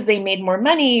 because they made more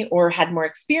money or had more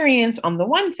experience on the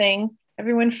one thing,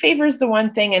 everyone favors the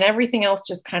one thing, and everything else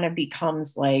just kind of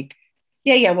becomes like,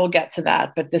 yeah, we'll get to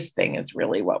that, but this thing is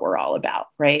really what we're all about,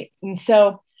 right? And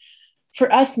so for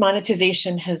us,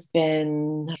 monetization has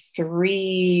been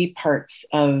three parts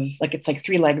of, like, it's like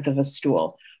three legs of a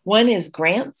stool. One is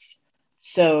grants.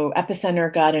 So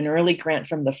Epicenter got an early grant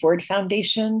from the Ford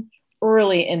Foundation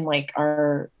early in like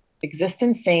our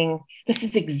existence, saying this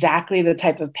is exactly the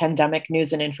type of pandemic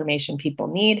news and information people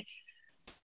need.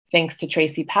 Thanks to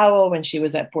Tracy Powell, when she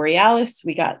was at Borealis,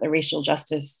 we got the racial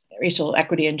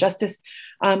equity and justice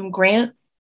grant.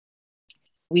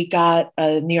 We got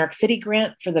a New York City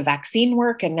grant for the vaccine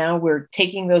work. And now we're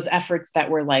taking those efforts that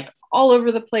were like all over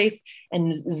the place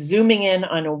and zooming in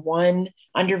on a one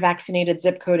under-vaccinated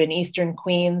zip code in Eastern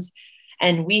Queens.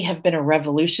 And we have been a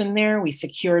revolution there. We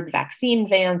secured vaccine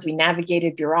vans. We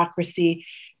navigated bureaucracy.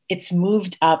 It's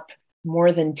moved up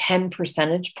more than 10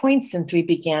 percentage points since we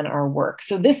began our work.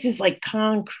 So this is like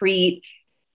concrete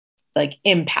like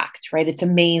impact, right? It's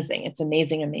amazing. It's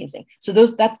amazing, amazing. So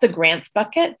that's the grants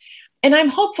bucket. And I'm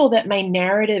hopeful that my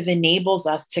narrative enables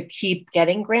us to keep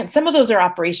getting grants. Some of those are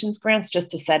operations grants just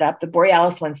to set up. The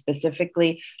Borealis one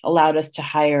specifically allowed us to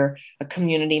hire a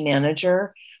community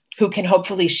manager who can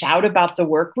hopefully shout about the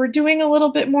work we're doing a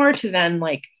little bit more to then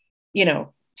like,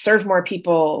 serve more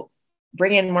people,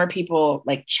 bring in more people,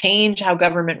 like change how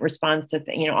government responds to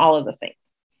things, all of the things.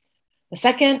 The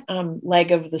second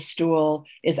leg of the stool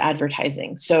is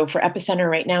advertising. So for Epicenter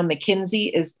right now,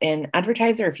 McKinsey is an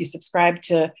advertiser. If you subscribe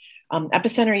to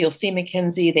Epicenter, you'll see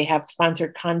McKinsey. They have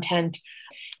sponsored content.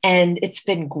 And it's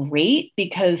been great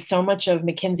because so much of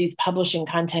McKinsey's publishing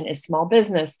content is small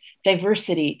business,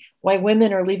 diversity, why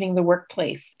women are leaving the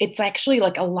workplace. It's actually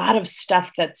like a lot of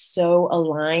stuff that's so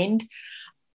aligned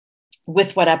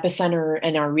with what Epicenter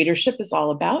and our readership is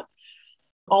all about.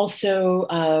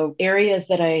 Also, areas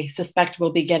that I suspect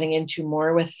we'll be getting into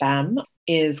more with them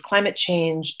is climate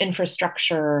change,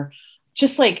 infrastructure,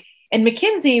 and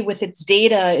McKinsey with its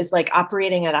data is like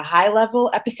operating at a high level.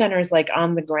 Epicenter is like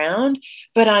on the ground,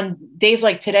 but on days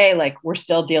like today, like we're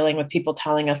still dealing with people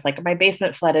telling us like my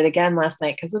basement flooded again last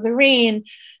night because of the rain.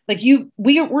 Like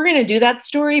we're going to do that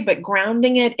story, but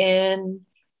grounding it in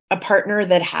a partner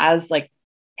that has like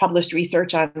published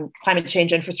research on climate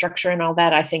change, infrastructure, and all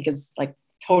that, I think is like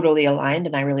totally aligned.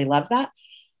 And I really love that.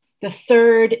 The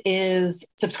third is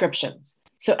subscriptions.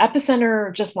 So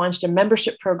Epicenter just launched a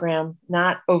membership program,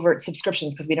 not overt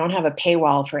subscriptions, because we don't have a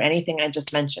paywall for anything I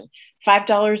just mentioned.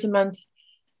 $5 a month,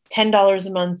 $10 a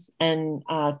month, and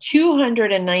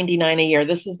 $299 a year.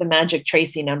 This is the Magic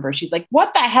Tracy number. She's like,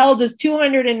 what the hell does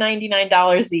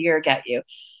 $299 a year get you?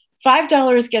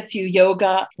 $5 gets you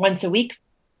yoga once a week.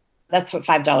 That's what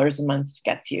 $5 a month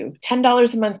gets you.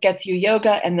 $10 a month gets you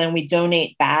yoga. And then we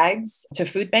donate bags to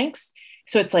food banks.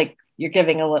 So it's like, you're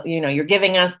giving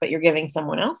us, but you're giving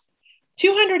someone else.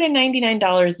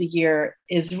 $299 a year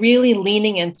is really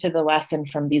leaning into the lesson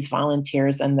from these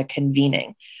volunteers and the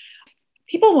convening.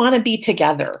 People want to be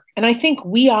together. And I think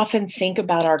we often think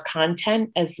about our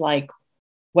content as like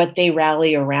what they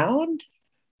rally around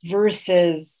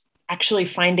versus actually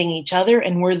finding each other.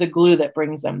 And we're the glue that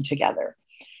brings them together.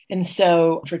 And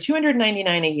so for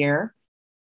 $299 a year,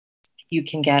 you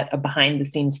can get a behind the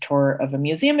scenes tour of a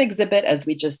museum exhibit, as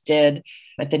we just did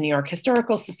at the New York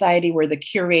Historical Society, where the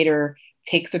curator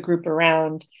takes a group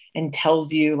around and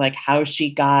tells you like how she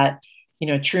got,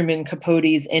 Truman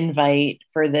Capote's invite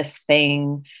for this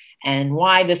thing and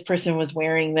why this person was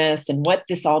wearing this and what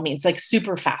this all means. It's like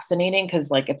super fascinating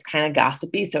because like it's kind of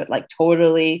gossipy. So it's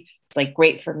like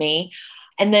great for me.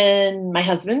 And then my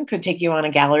husband could take you on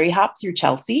a gallery hop through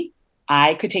Chelsea.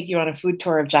 I could take you on a food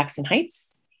tour of Jackson Heights.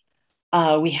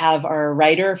 We have our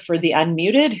writer for The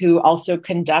Unmuted, who also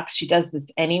conducts, she does this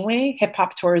anyway, hip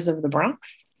hop tours of the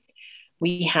Bronx.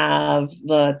 We have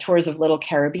the tours of Little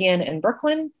Caribbean in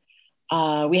Brooklyn.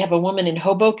 We have a woman in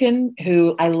Hoboken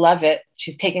who I love it.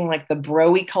 She's taking like the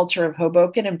bro-y culture of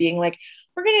Hoboken and being like,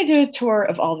 we're going to do a tour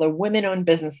of all the women-owned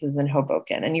businesses in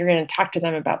Hoboken, and you're going to talk to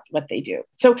them about what they do.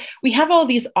 So we have all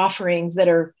these offerings that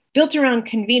are built around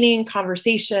convening,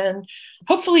 conversation,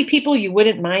 hopefully people you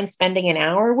wouldn't mind spending an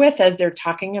hour with as they're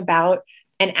talking about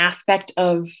an aspect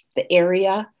of the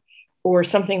area or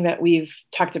something that we've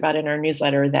talked about in our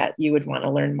newsletter that you would want to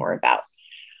learn more about.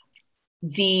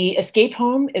 The Escape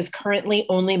Home is currently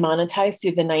only monetized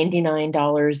through the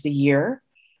 $99 a year.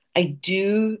 I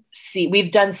do see,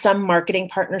 we've done some marketing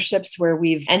partnerships where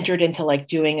we've entered into like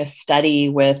doing a study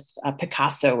with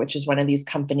Picasso, which is one of these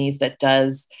companies that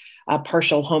does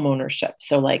partial home ownership.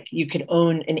 So like you could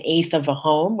own an eighth of a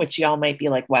home, which y'all might be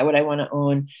like, why would I want to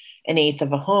own an eighth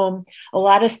of a home? A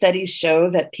lot of studies show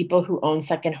that people who own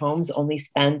second homes only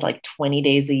spend like 20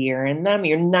 days a year in them.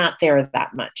 You're not there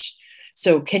that much.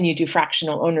 So can you do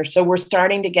fractional ownership? So we're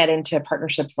starting to get into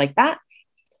partnerships like that.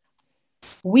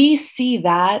 We see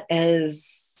that as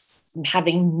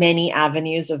having many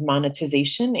avenues of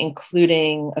monetization,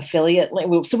 including affiliate.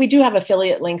 So we do have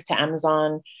affiliate links to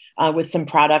Amazon with some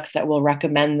products that we'll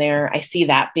recommend there. I see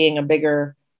that being a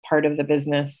bigger part of the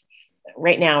business.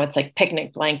 Right now, it's like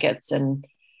picnic blankets and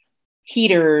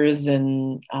heaters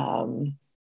and,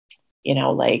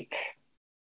 like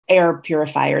air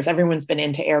purifiers. Everyone's been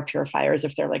into air purifiers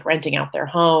if they're like renting out their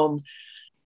home.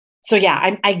 So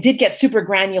yeah, I did get super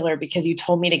granular because you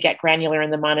told me to get granular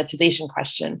in the monetization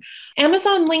question.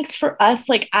 Amazon links for us,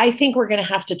 like I think we're going to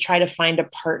have to try to find a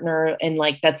partner and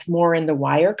like that's more in the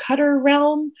wire cutter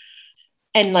realm.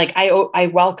 And like I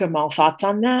welcome all thoughts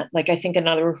on that. Like I think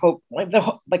another hope,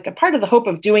 like a part of the hope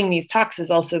of doing these talks is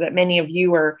also that many of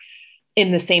you are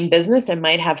in the same business and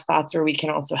might have thoughts where we can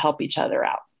also help each other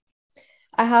out.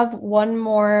 I have one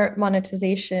more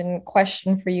monetization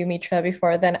question for you, Mitra,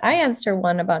 before then I answer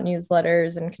one about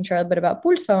newsletters and can share a bit about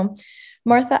Pulso.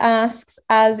 Martha asks,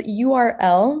 as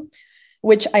URL,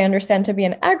 which I understand to be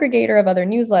an aggregator of other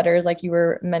newsletters, like you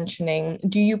were mentioning,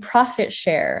 do you profit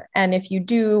share? And if you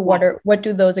do, what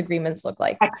do those agreements look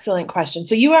like? Excellent question.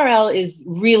 So URL is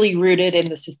really rooted in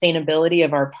the sustainability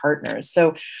of our partners.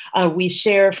 So we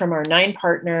share from our 9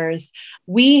 partners.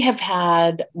 We have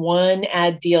had one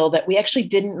ad deal that we actually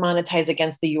didn't monetize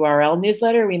against the URL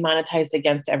newsletter. We monetized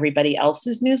against everybody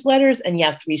else's newsletters. And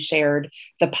yes, we shared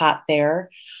the pot there.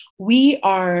 We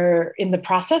are in the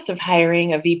process of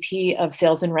hiring a VP of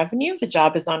sales and revenue. The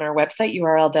job is on our website,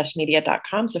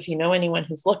 url-media.com. So if you know anyone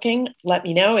who's looking, let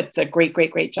me know. It's a great,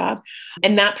 great, great job.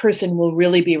 And that person will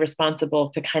really be responsible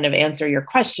to kind of answer your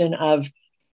question of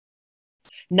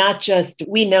not just,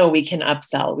 we know we can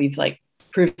upsell. We've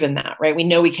proven that, right? We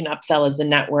know we can upsell as a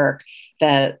network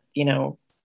that,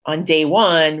 on day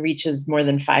one reaches more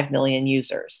than 5 million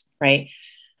users, right?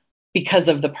 Because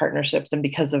of the partnerships and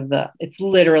because of it's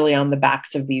literally on the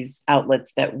backs of these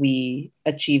outlets that we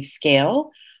achieve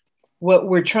scale. What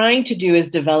we're trying to do is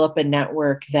develop a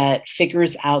network that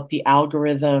figures out the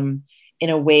algorithm in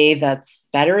a way that's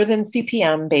better than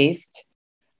CPM based.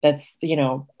 That's,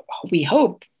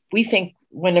 we think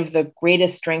one of the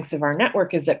greatest strengths of our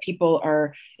network is that people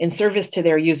are in service to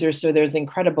their users. So there's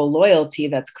incredible loyalty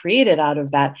that's created out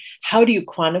of that. How do you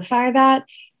quantify that?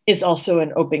 Is also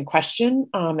an open question.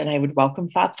 And I would welcome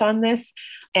thoughts on this.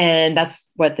 And that's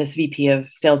what this VP of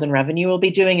sales and revenue will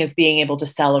be doing, is being able to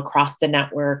sell across the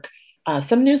network,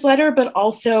 some newsletter, but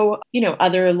also,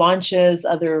 other launches,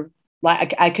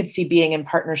 I could see being in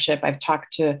partnership. I've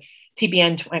talked to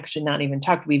TBN, actually not even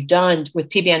talked, we've done with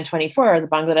TBN24, the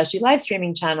Bangladeshi live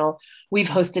streaming channel. We've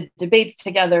hosted debates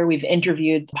together. We've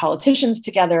interviewed politicians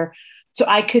together. So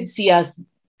I could see us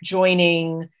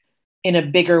joining in a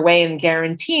bigger way and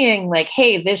guaranteeing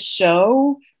hey, this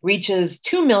show reaches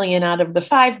 2 million out of the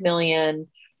 5 million.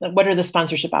 What are the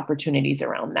sponsorship opportunities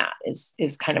around that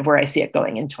is kind of where I see it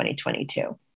going in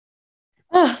 2022.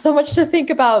 So much to think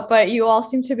about, but you all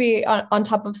seem to be on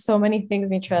top of so many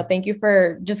things, Mitra. Thank you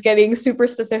for just getting super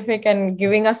specific and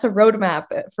giving us a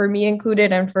roadmap, for me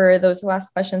included, and for those who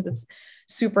ask questions. It's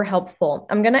super helpful.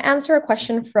 I'm going to answer a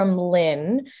question from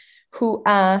Lynn, who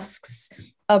asks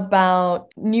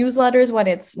about newsletters when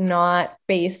it's not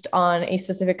based on a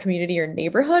specific community or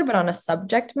neighborhood, but on a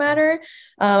subject matter.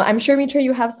 I'm sure, Mitra,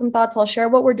 you have some thoughts. I'll share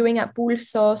what we're doing at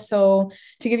Pulso. So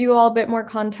to give you all a bit more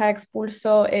context,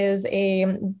 Pulso is a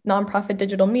nonprofit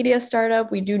digital media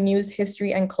startup. We do news,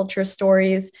 history, and culture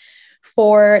stories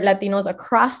for Latinos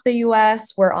across the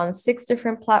US. We're on 6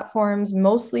 different platforms,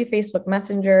 mostly Facebook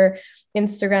Messenger,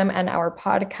 Instagram, and our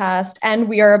podcast. And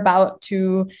we are about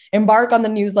to embark on the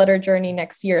newsletter journey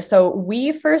next year. So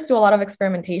we first do a lot of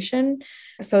experimentation.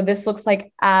 So this looks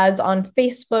like ads on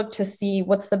Facebook to see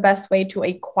what's the best way to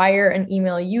acquire an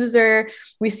email user.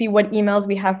 We see what emails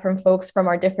we have from folks from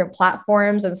our different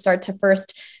platforms and start to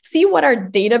first see what our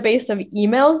database of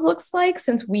emails looks like,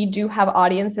 since we do have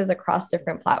audiences across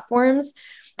different platforms.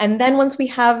 And then once we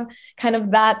have kind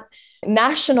of that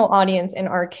national audience, in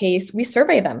our case, we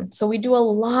survey them. So we do a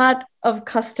lot of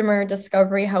customer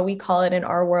discovery, how we call it in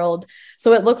our world.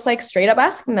 So it looks like straight up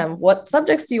asking them, what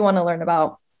subjects do you want to learn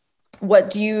about? What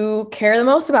do you care the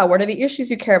most about? What are the issues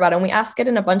you care about? And we ask it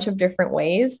in a bunch of different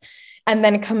ways, and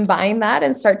then combine that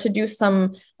and start to do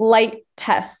some light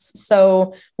tests.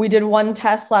 So we did one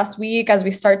test last week as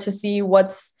we start to see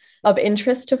what's of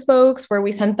interest to folks, where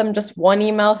we sent them just one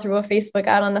email through a Facebook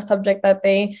ad on the subject that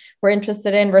they were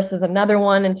interested in versus another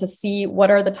one, and to see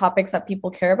what are the topics that people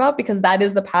care about, because that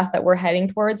is the path that we're heading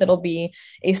towards. It'll be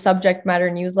a subject matter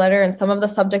newsletter. And some of the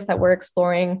subjects that we're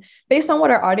exploring based on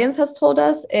what our audience has told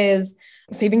us is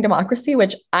saving democracy,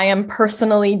 which I am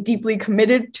personally deeply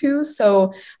committed to.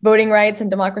 So voting rights and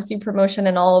democracy promotion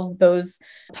and all of those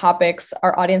topics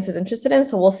our audience is interested in.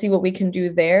 So we'll see what we can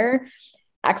do there.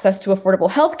 Access to affordable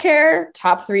healthcare,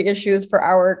 top 3 issues for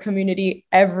our community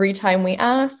every time we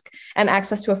ask, and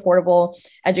access to affordable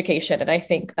education. And I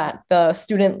think that the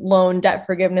student loan debt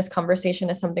forgiveness conversation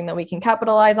is something that we can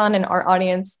capitalize on in our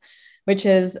audience, which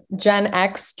is Gen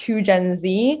X to Gen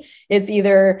Z. It's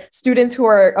either students who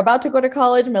are about to go to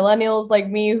college, millennials like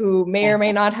me who may or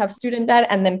may not have student debt,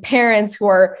 and then parents who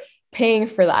are paying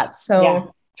for that.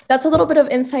 So that's a little bit of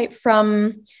insight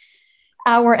from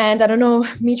our end. I don't know,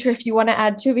 Mitra, if you want to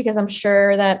add too, because I'm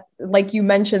sure that, like you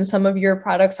mentioned, some of your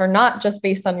products are not just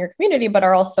based on your community, but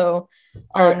are also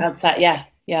outside. Yeah.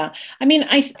 Yeah. I mean,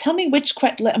 tell me which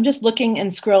I'm just looking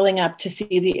and scrolling up to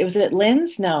see was it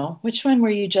Lynn's? No. Which one were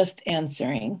you just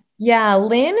answering? Yeah,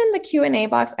 Lynn in the Q&A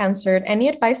box answered, any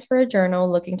advice for a journal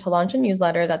looking to launch a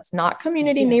newsletter that's not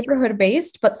community Yeah. neighborhood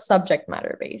based, but subject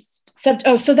matter based?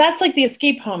 So that's like the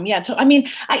escape home. Yeah. I mean,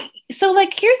 so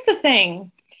like, here's the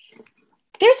thing.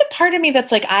 There's a part of me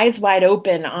that's like eyes wide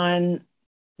open on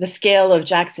the scale of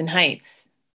Jackson Heights.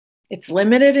 It's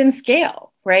limited in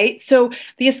scale, right? So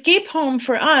the escape home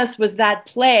for us was that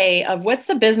play of what's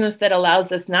the business that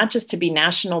allows us not just to be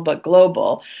national, but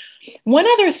global. One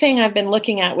other thing I've been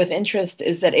looking at with interest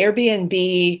is that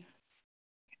Airbnb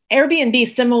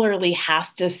similarly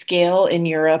has to scale in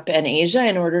Europe and Asia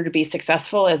in order to be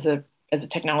successful as a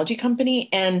technology company.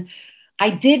 And I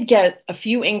did get a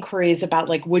few inquiries about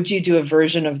like, would you do a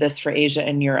version of this for Asia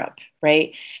and Europe,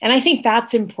 right? And I think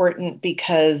that's important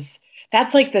because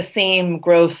that's like the same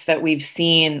growth that we've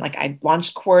seen. Like I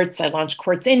launched Quartz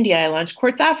India, I launched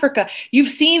Quartz Africa. You've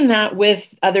seen that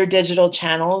with other digital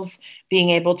channels being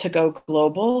able to go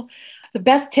global. The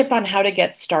best tip on how to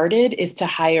get started is to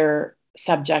hire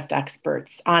subject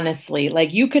experts, honestly.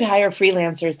 Like you could hire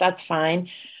freelancers, that's fine.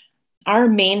 Our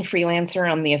main freelancer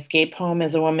on the escape home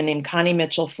is a woman named Connie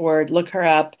Mitchell Ford. Look her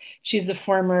up. She's the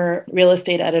former real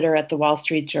estate editor at the Wall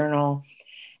Street Journal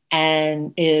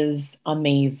and is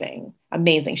amazing.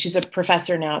 Amazing. She's a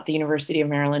professor now at the University of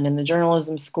Maryland in the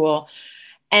journalism school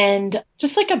and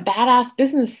just like a badass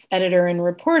business editor and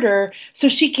reporter. So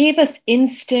she gave us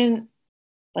instant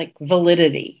like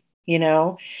validity, you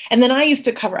know? And then I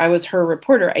was her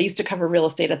reporter. I used to cover real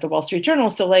estate at the Wall Street Journal.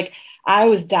 So like I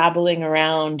was dabbling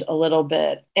around a little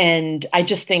bit. And I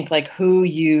just think like who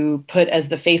you put as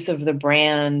the face of the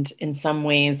brand in some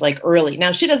ways, like early.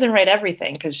 Now she doesn't write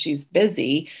everything because she's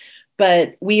busy,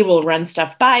 but we will run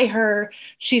stuff by her.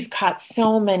 She's caught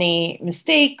so many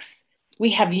mistakes. We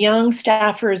have young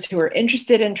staffers who are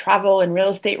interested in travel and real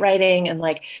estate writing, and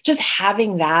like just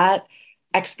having that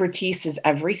expertise is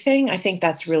everything. I think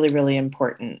that's really, really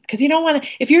important because you don't want to,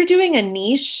 if you're doing a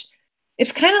niche,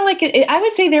 it's kind of like, I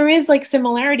would say there is like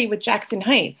similarity with Jackson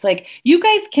Heights. Like you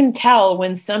guys can tell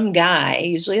when some guy,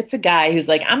 usually it's a guy who's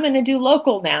like, I'm going to do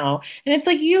local now. And it's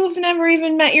like, you've never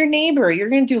even met your neighbor. You're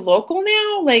going to do local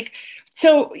now. Like,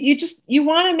 so you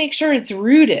want to make sure it's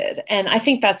rooted. And I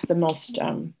think that's the most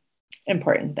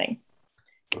important thing.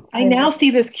 I now see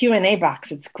this Q&A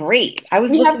box. It's great.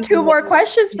 We have two more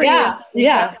questions for you.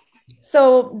 Yeah.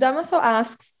 So Damaso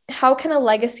asks, how can a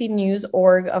legacy news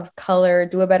org of color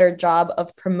do a better job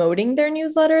of promoting their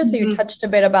newsletters? So you touched a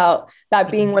bit about that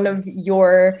being one of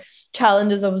your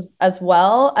challenges as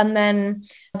well. And then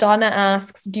Donna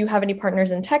asks, do you have any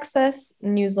partners in Texas,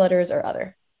 newsletters or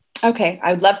other? Okay.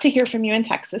 I would love to hear from you in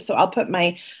Texas. So I'll put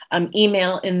my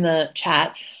email in the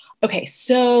chat. Okay.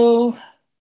 So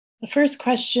the first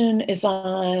question is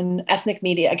on ethnic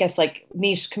media, I guess like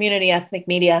niche community ethnic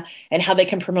media and how they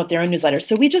can promote their own newsletters.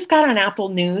 So we just got on Apple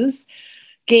News,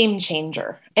 game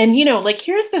changer. And, you know, like,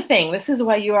 here's the thing. This is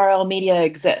why URL media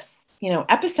exists. You know,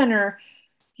 Epicenter,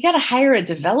 you got to hire a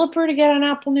developer to get on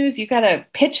Apple News. You got to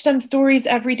pitch them stories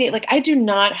every day. Like I do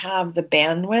not have the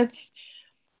bandwidth.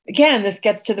 Again, this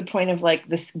gets to the point of like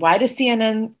this, why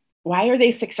are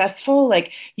they successful?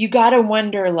 Like you got to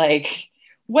wonder, like,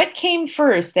 what came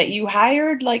first, that you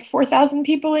hired like 4,000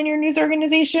 people in your news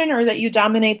organization or that you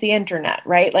dominate the internet,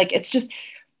 right? Like it's just,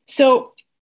 so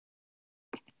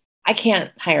I can't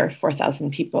hire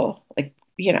 4,000 people, like,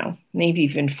 you know, maybe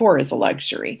even 4 is a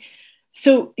luxury.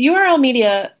 So URL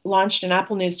Media launched an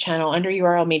Apple News channel under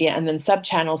URL Media and then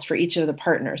sub-channels for each of the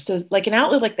partners. So like an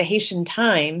outlet like the Haitian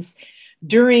Times,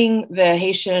 during the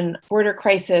Haitian border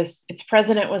crisis, its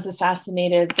president was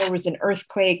assassinated. There was an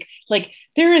earthquake. Like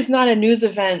there is not a news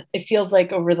event, it feels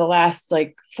like, over the last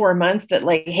like 4 months that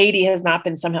like Haiti has not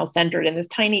been somehow centered in this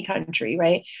tiny country,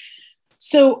 right?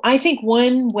 So I think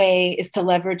one way is to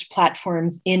leverage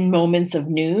platforms in moments of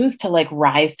news to like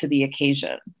rise to the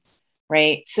occasion,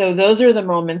 right? So those are the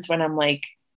moments when I'm like,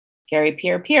 Gary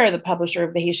Pierre, the publisher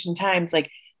of the Haitian Times, like,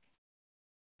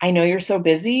 I know you're so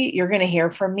busy. You're going to hear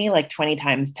from me like 20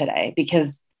 times today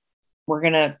because we're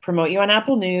going to promote you on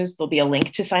Apple News. There'll be a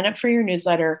link to sign up for your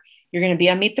newsletter. You're going to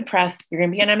be on Meet the Press. You're going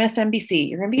to be on MSNBC.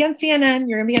 You're going to be on CNN.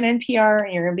 You're going to be on NPR.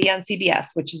 And you're going to be on CBS,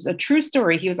 which is a true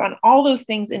story. He was on all those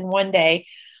things in one day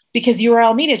because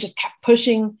URL Media just kept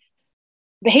pushing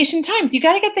the Haitian Times. You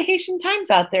got to get the Haitian Times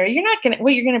out there. You're not going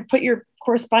to, you're going to put your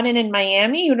correspondent in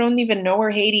Miami who don't even know where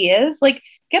Haiti is? Like,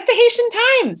 get the Haitian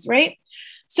Times, right?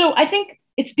 So I think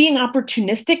it's being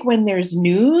opportunistic when there's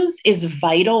news is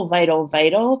vital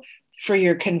for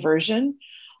your conversion.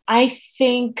 I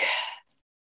think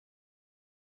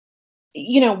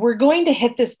we're going to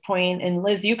hit this point, and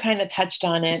Liz, you kind of touched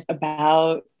on it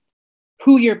about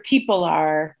who your people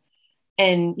are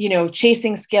and,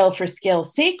 chasing scale for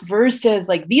scale's sake versus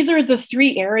like, these are the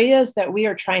 3 areas that we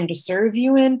are trying to serve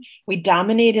you in. We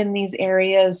dominate in these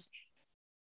areas,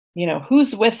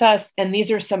 who's with us. And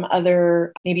these are some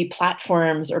other maybe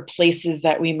platforms or places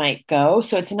that we might go.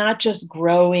 So it's not just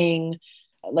growing,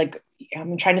 like,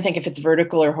 I'm trying to think if it's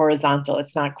vertical or horizontal.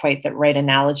 It's not quite the right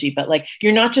analogy, but like,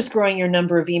 you're not just growing your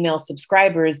number of email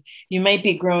subscribers. You might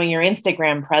be growing your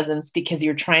Instagram presence because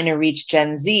you're trying to reach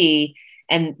Gen Z.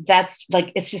 And that's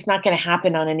like, it's just not going to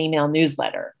happen on an email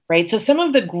newsletter, right? So some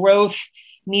of the growth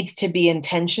needs to be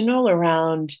intentional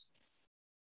around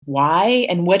why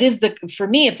and what is for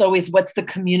me, it's always what's the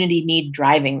community need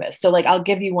driving this. So like, I'll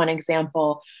give you one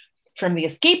example from the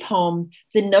Escape Home.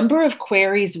 The number of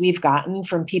queries we've gotten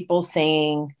from people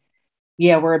saying,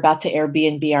 yeah, we're about to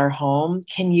Airbnb our home.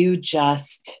 Can you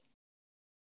just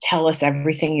tell us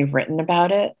everything you've written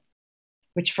about it?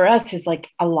 Which for us is like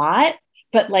a lot,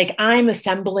 but like I'm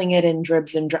assembling it in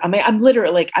dribs and drabs. I mean, I'm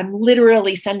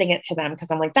literally sending it to them because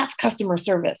I'm like, that's customer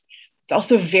service. It's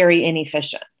also very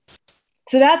inefficient.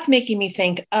 So that's making me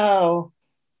think, oh,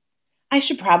 I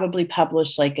should probably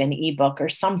publish like an ebook or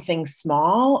something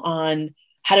small on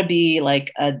how to be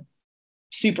like a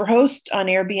superhost on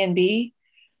Airbnb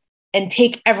and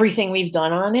take everything we've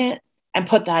done on it and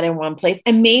put that in one place.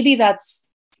 And maybe that's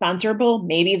sponsorable.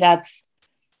 Maybe that's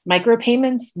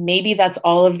micropayments. Maybe that's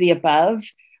all of the above.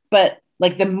 But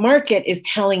like the market is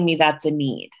telling me that's a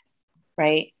need,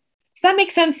 right? Does that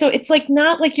make sense? So it's like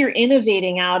not like you're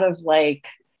innovating out of like,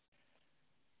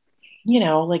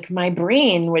 like my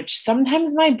brain, which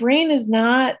sometimes my brain is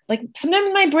not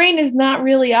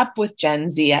really up with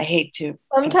Gen Z. I hate to.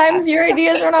 Sometimes your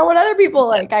ideas are not what other people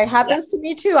like. It happens to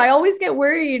me too. I always get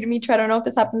worried, Mitra. I don't know if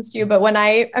this happens to you, but when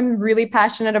I am really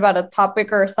passionate about a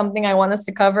topic or something I want us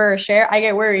to cover or share, I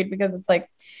get worried because it's like,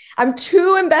 I'm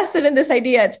too invested in this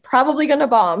idea. It's probably going to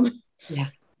bomb.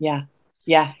 Yeah,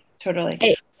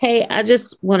 totally. Hey, I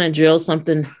just want to drill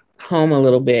something home a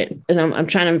little bit. And I'm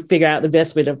trying to figure out the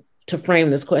best way to frame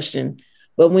this question.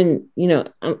 But when,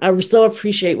 I so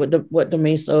appreciate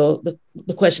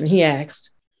the question he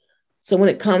asked. So when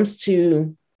it comes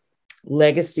to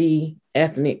legacy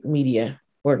ethnic media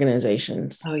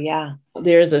organizations, oh yeah,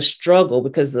 there's a struggle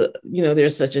because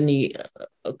there's such a need,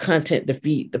 content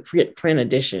defeat the print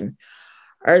edition.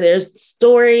 Are there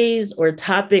stories or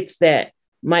topics that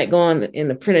might go on in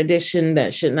the print edition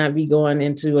that should not be going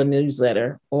into a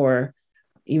newsletter or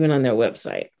even on their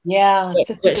website? Yeah,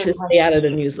 but should stay out of the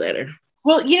newsletter?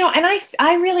 Well, and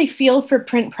I really feel for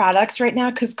print products right now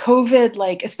because COVID,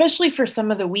 like, especially for some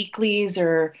of the weeklies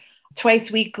or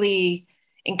twice weekly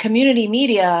in community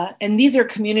media, and these are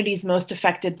communities most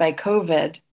affected by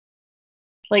COVID.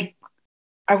 Like,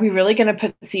 are we really going to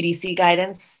put CDC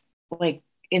guidance like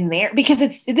in there? Because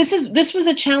this was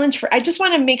a challenge I just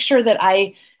want to make sure that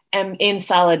I am in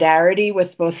solidarity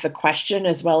with both the question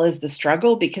as well as the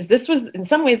struggle, because this was in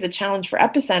some ways a challenge for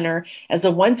Epicenter as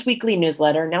a once weekly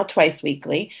newsletter, now twice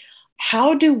weekly.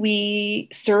 How do we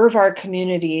serve our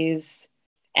communities?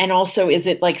 And also, is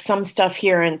it like some stuff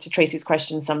here, and to Tracy's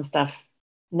question, some stuff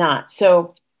not?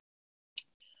 So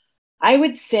I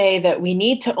would say that we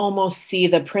need to almost see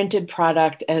the printed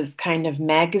product as kind of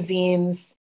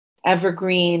magazines,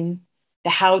 evergreen, the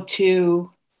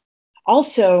how-to.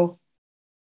 Also,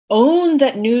 own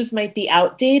that news might be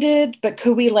outdated, but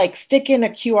could we like stick in a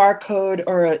QR code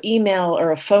or an email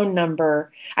or a phone number?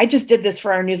 I just did this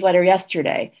for our newsletter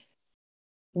yesterday.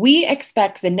 We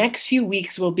expect the next few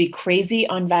weeks will be crazy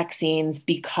on vaccines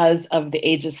because of the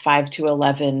ages 5 to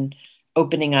 11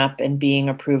 opening up and being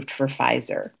approved for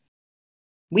Pfizer.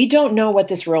 We don't know what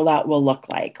this rollout will look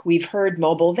like. We've heard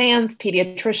mobile vans,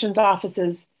 pediatricians'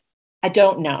 offices. I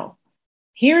don't know.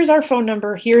 Here's our phone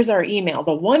number. Here's our email.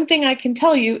 The one thing I can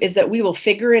tell you is that we will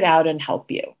figure it out and help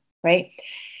you, right?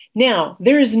 Now,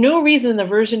 there is no reason the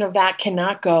version of that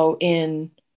cannot go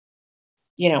in,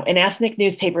 an ethnic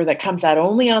newspaper that comes out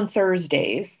only on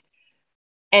Thursdays.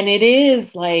 And it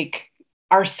is like,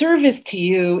 our service to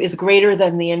you is greater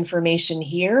than the information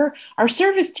here. Our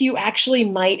service to you actually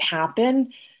might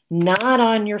happen not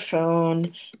on your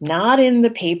phone, not in the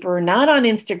paper, not on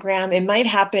Instagram. It might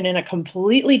happen in a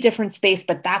completely different space,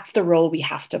 but that's the role we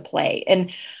have to play.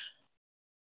 And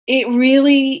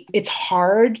it's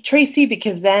hard, Tracy,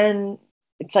 because then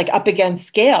it's like up against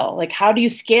scale. Like, how do you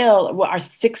scale? What, are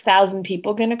 6,000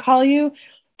 people going to call you?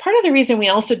 Part of the reason we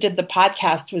also did the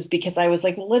podcast was because I was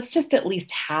like, well, let's just at least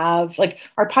have, like,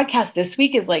 our podcast this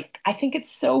week is like, I think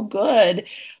it's so good,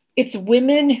 it's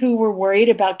women who were worried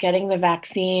about getting the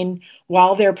vaccine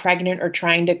while they're pregnant or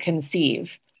trying to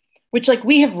conceive, which like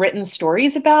we have written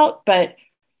stories about, but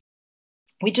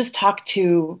we just talked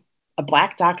to a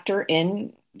Black doctor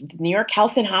in New York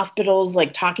Health and Hospitals,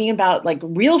 like talking about like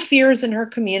real fears in her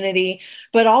community,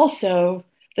 but also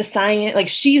the science, like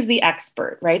she's the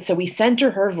expert, right? So we sent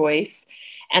her voice.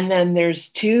 And then there's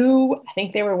two, I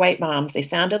think they were white moms. They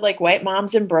sounded like white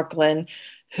moms in Brooklyn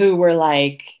who were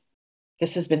like,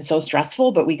 this has been so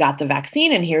stressful, but we got the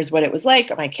vaccine and here's what it was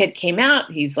like. My kid came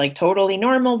out. He's like totally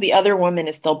normal. The other woman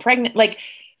is still pregnant. Like,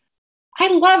 I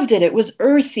loved it. It was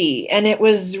earthy and it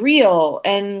was real.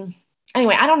 And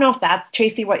anyway, I don't know if that's,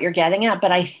 Tracy, what you're getting at,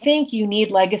 but I think you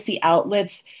need legacy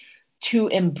outlets to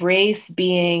embrace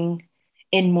being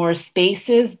in more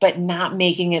spaces, but not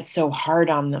making it so hard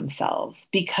on themselves,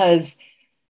 because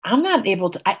I'm not able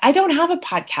to, I don't have a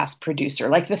podcast producer.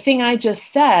 Like the thing I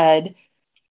just said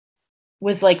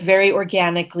was like very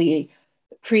organically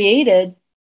created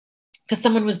because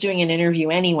someone was doing an interview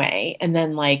anyway. And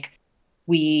then like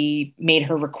we made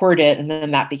her record it and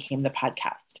then that became the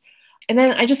podcast. And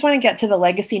then I just want to get to the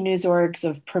legacy news orgs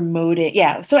of promoting.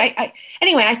 Yeah. So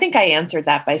anyway, I think I answered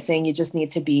that by saying you just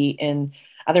need to be in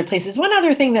other places. One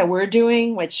other thing that we're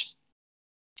doing, which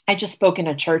I just spoke in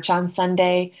a church on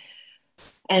Sunday,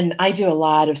 and I do a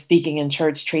lot of speaking in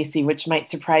church, Tracy, which might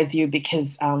surprise you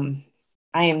because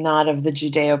I am not of the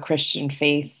Judeo-Christian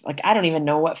faith. Like, I don't even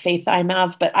know what faith I'm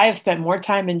of, but I have spent more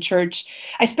time in church.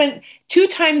 I spent 2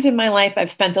 times in my life,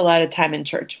 I've spent a lot of time in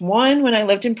church. One, when I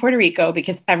lived in Puerto Rico,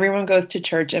 because everyone goes to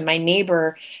church and my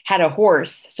neighbor had a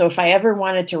horse. So if I ever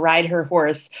wanted to ride her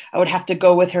horse, I would have to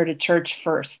go with her to church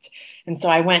first. And so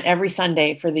I went every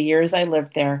Sunday for the years I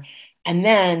lived there. And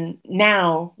then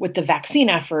now with the vaccine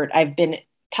effort, I've been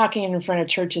talking in front of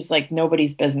churches like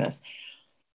nobody's business.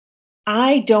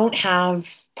 I don't have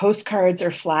postcards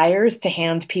or flyers to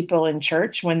hand people in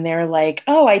church when they're like,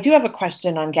 oh, I do have a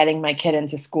question on getting my kid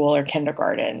into school or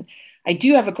kindergarten. I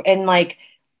do have and like,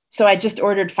 so I just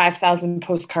ordered 5,000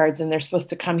 postcards and they're supposed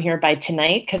to come here by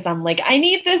tonight. Cause I'm like, I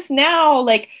need this now.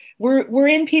 Like we're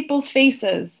in people's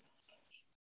faces.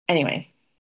 Anyway.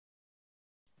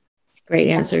 Great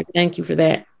answer. Thank you for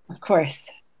that. Of course.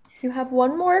 You have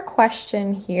one more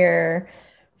question here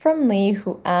from Lee,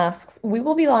 who asks, we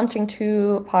will be launching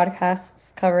 2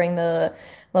 podcasts covering the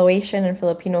Laotian and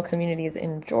Filipino communities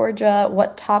in Georgia.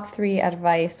 What top 3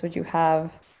 advice would you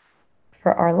have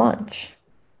for our launch?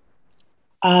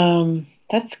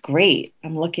 That's great.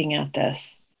 I'm looking at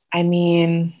this. I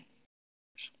mean,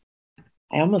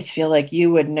 I almost feel like you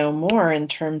would know more in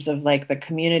terms of like the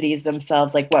communities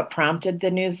themselves, like what prompted the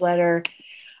newsletter.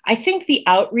 I think the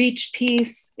outreach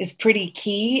piece is pretty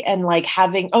key, and like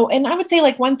having, and I would say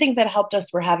like one thing that helped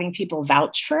us were having people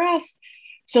vouch for us.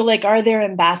 So like, are there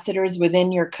ambassadors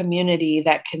within your community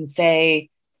that can say,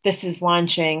 this is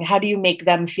launching? How do you make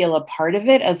them feel a part of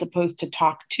it as opposed to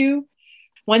talk to?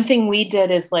 One thing we did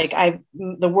is like,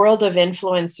 the world of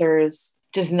influencers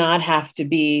does not have to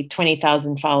be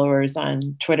 20,000 followers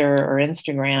on Twitter or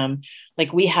Instagram.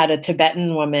 Like we had a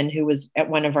Tibetan woman who was at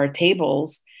one of our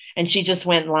tables, and she just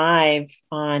went live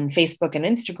on Facebook and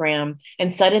Instagram,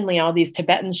 and suddenly all these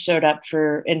Tibetans showed up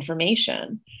for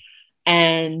information.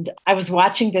 And I was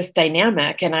watching this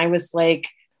dynamic and I was like,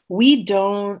 we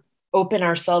don't open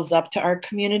ourselves up to our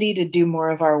community to do more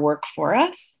of our work for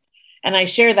us. And I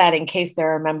share that in case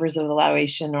there are members of the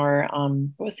Laotian or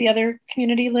what was the other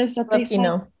community, Liz?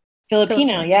 Filipino.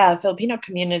 Filipino, yeah, Filipino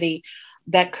community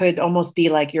that could almost be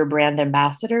like your brand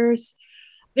ambassadors.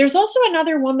 There's also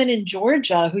another woman in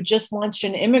Georgia who just launched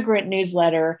an immigrant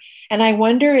newsletter. And I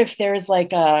wonder if there's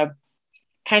like a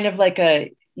kind of like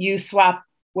a you swap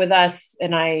with us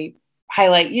and I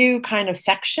highlight you kind of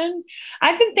section.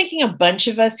 I've been thinking a bunch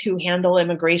of us who handle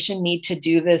immigration need to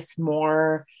do this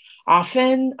more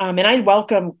often. And I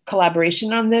welcome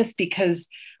collaboration on this, because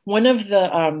one of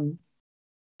the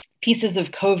pieces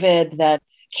of COVID that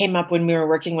came up when we were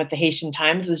working with the Haitian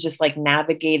Times was just like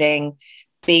navigating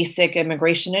basic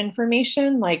immigration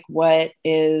information, like what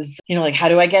is, like how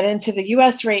do I get into the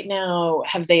US right now?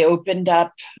 Have they opened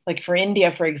up, like for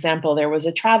India, for example, there was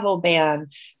a travel ban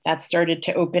that started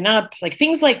to open up, like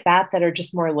things like that are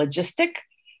just more logistic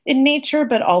in nature,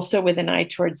 but also with an eye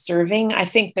towards serving. I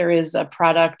think there is a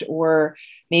product or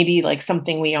maybe like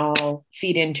something we all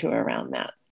feed into around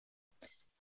that.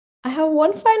 I have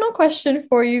one final question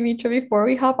for you, Mitra, before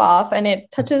we hop off, and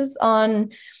it touches on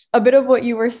a bit of what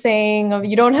you were saying of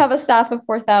you don't have a staff of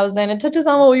 4,000. It touches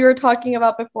on what we were talking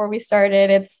about before we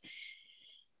started.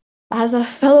 as a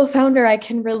fellow founder, I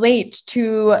can relate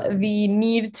to the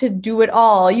need to do it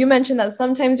all. You mentioned that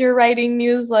sometimes you're writing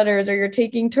newsletters or you're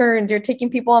taking turns, you're taking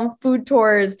people on food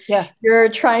tours. Yeah. You're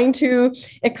trying to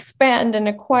expand and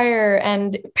acquire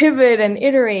and pivot and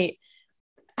iterate.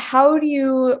 How do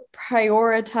you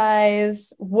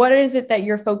prioritize? What is it that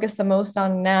you're focused the most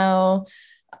on now?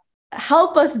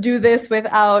 Help us do this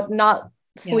without not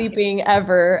sleeping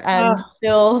ever and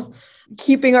still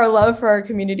keeping our love for our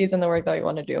communities and the work that we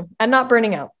want to do and not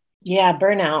burning out. Yeah,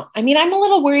 burnout. I mean, I'm a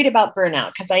little worried about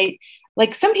burnout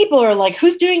because some people are like,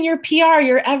 who's doing your PR?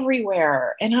 You're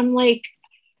everywhere. And I'm like,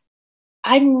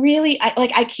 I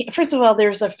can't, first of all,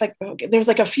 there's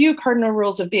like a few cardinal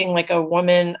rules of being like a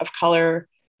woman of color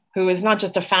who is not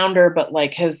just a founder, but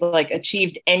like has like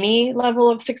achieved any level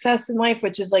of success in life,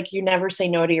 which is like, you never say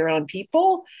no to your own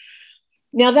people.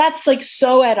 Now that's like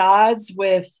so at odds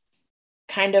with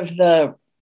kind of the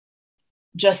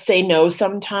just say no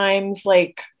sometimes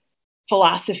like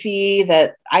philosophy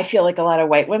that I feel like a lot of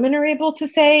white women are able to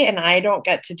say, and I don't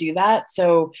get to do that.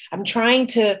 So I'm trying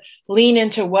to lean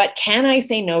into what can I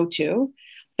say no to,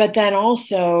 but then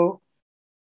also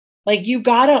like, you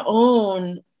gotta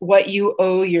own what you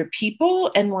owe your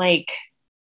people. And like,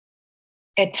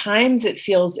 at times it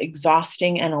feels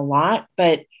exhausting and a lot,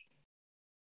 but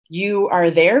you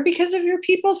are there because of your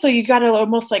people. So you got to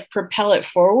almost like propel it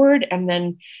forward. And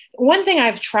then one thing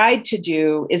I've tried to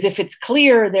do is if it's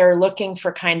clear they're looking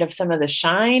for kind of some of the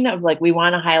shine of like, we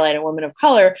want to highlight a woman of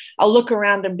color, I'll look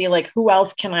around and be like, who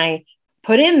else can I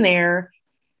put in there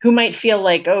who might feel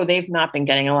like, oh, they've not been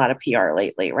getting a lot of PR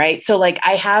lately, right? So like,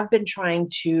 I have been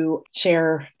trying to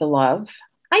share the love.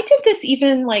 I did this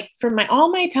even like for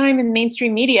all my time in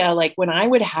mainstream media, like when I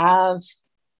would have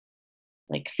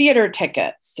like theater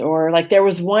tickets, or like there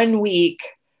was one week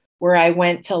where I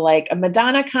went to like a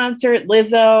Madonna concert,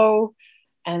 Lizzo,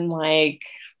 and like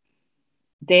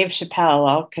Dave Chappelle.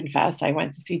 I'll confess, I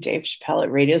went to see Dave Chappelle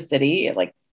at Radio City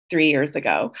like 3 years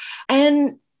ago.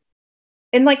 And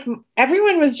like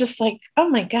everyone was just like, oh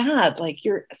my God, like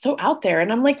you're so out there.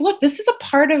 And I'm like, look, this is a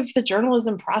part of the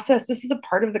journalism process. This is a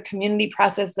part of the community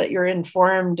process that you're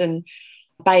informed and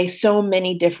by so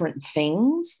many different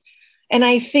things. And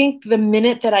I think the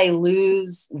minute that I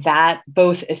lose that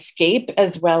both escape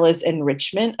as well as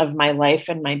enrichment of my life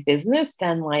and my business,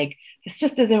 then like, this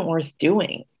just isn't worth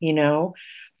doing, you know?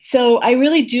 So I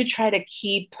really do try to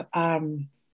keep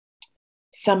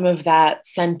some of that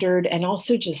centered and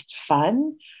also just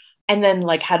fun. And then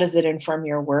like, how does it inform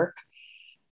your work?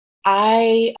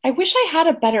 I wish I had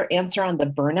a better answer on the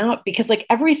burnout, because like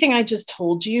everything I just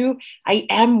told you, I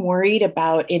am worried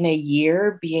about in a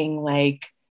year being like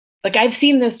I've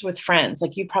seen this with friends,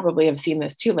 like you probably have seen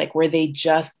this too, like where they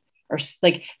just are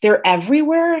like, they're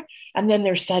everywhere and then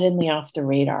they're suddenly off the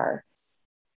radar.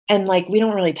 And like, we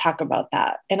don't really talk about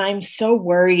that. And I'm so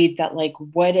worried that like,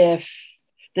 what if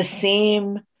the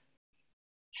same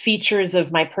features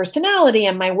of my personality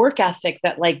and my work ethic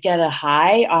that like get a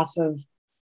high off of,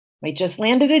 I just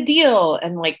landed a deal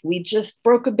and like, we just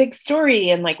broke a big story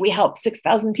and like, we helped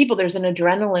 6,000 people. There's an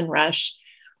adrenaline rush.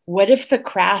 What if the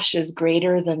crash is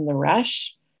greater than the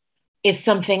rush? Is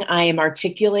something I am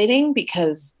articulating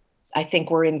because I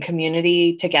think we're in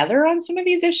community together on some of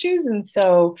these issues. And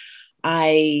so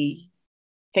I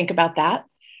think about that.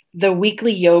 The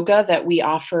weekly yoga that we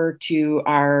offer to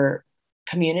our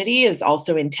community is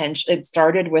also intentional. It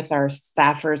started with our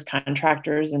staffers,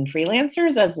 contractors, and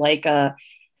freelancers as like a,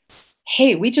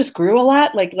 hey, we just grew a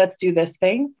lot. Like, let's do this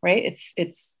thing, right?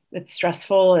 It's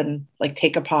stressful and like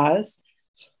take a pause.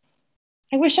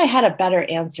 I wish I had a better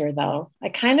answer though. I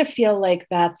kind of feel like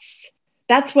that's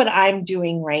what I'm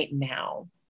doing right now.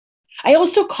 I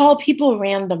also call people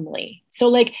randomly. So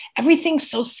like everything's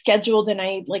so scheduled and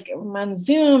I'm on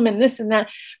Zoom and this and that,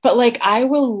 but like I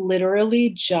will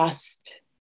literally just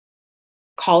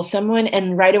call someone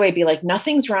and right away be like,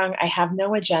 nothing's wrong. I have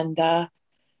no agenda.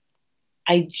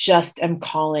 I just am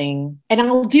calling. And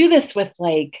I'll do this with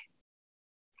like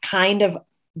kind of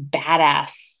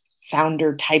badass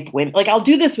founder type women. Like I'll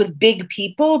do this with big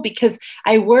people because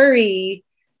I worry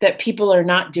that people are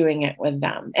not doing it with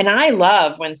them. And I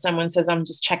love when someone says, I'm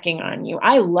just checking on you.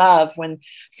 I love when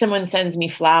someone sends me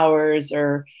flowers,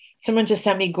 or someone just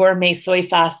sent me gourmet soy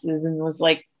sauces and was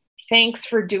like, thanks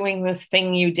for doing this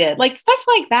thing you did. Like stuff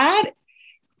like that,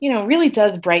 really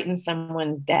does brighten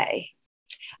someone's day.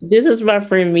 This is my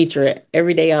friend Mitra,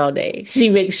 every day, all day.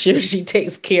 She makes sure she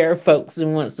takes care of folks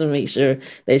and wants to make sure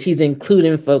that she's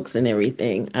including folks in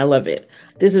everything. I love it.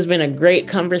 This has been a great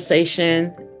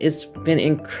conversation. It's been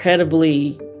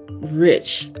incredibly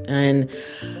rich, and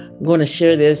I'm going to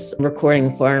share this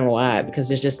recording far and wide because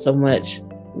there's just so much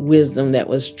wisdom that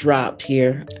was dropped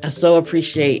here. I so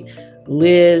appreciate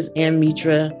Liz and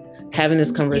Mitra having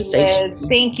this conversation.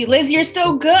 Thank you, Liz. You're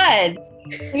so good.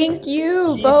 Thank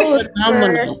you She's both.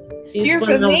 phenomenal. You're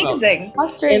amazing.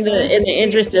 In the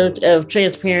interest of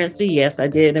transparency, yes, I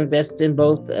did invest in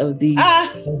both of these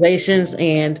organizations,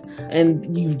 and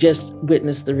you've just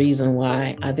witnessed the reason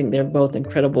why. I think they're both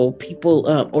incredible people,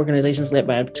 organizations led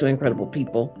by two incredible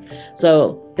people.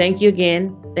 So thank you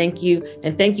again. Thank you.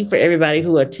 And thank you for everybody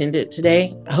who attended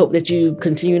today. I hope that you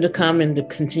continue to come and to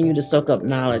continue to soak up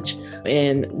knowledge.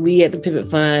 And we at the Pivot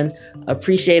Fund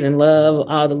appreciate and love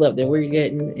all the love that we're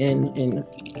getting, and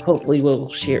hopefully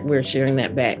we're sharing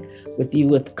that back with you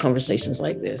with conversations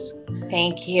like this.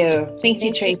 Thank you. Thank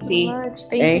you, Tracy. So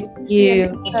Thank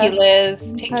you. Thank you,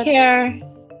 Liz. Take care.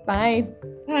 Bye.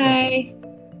 Bye.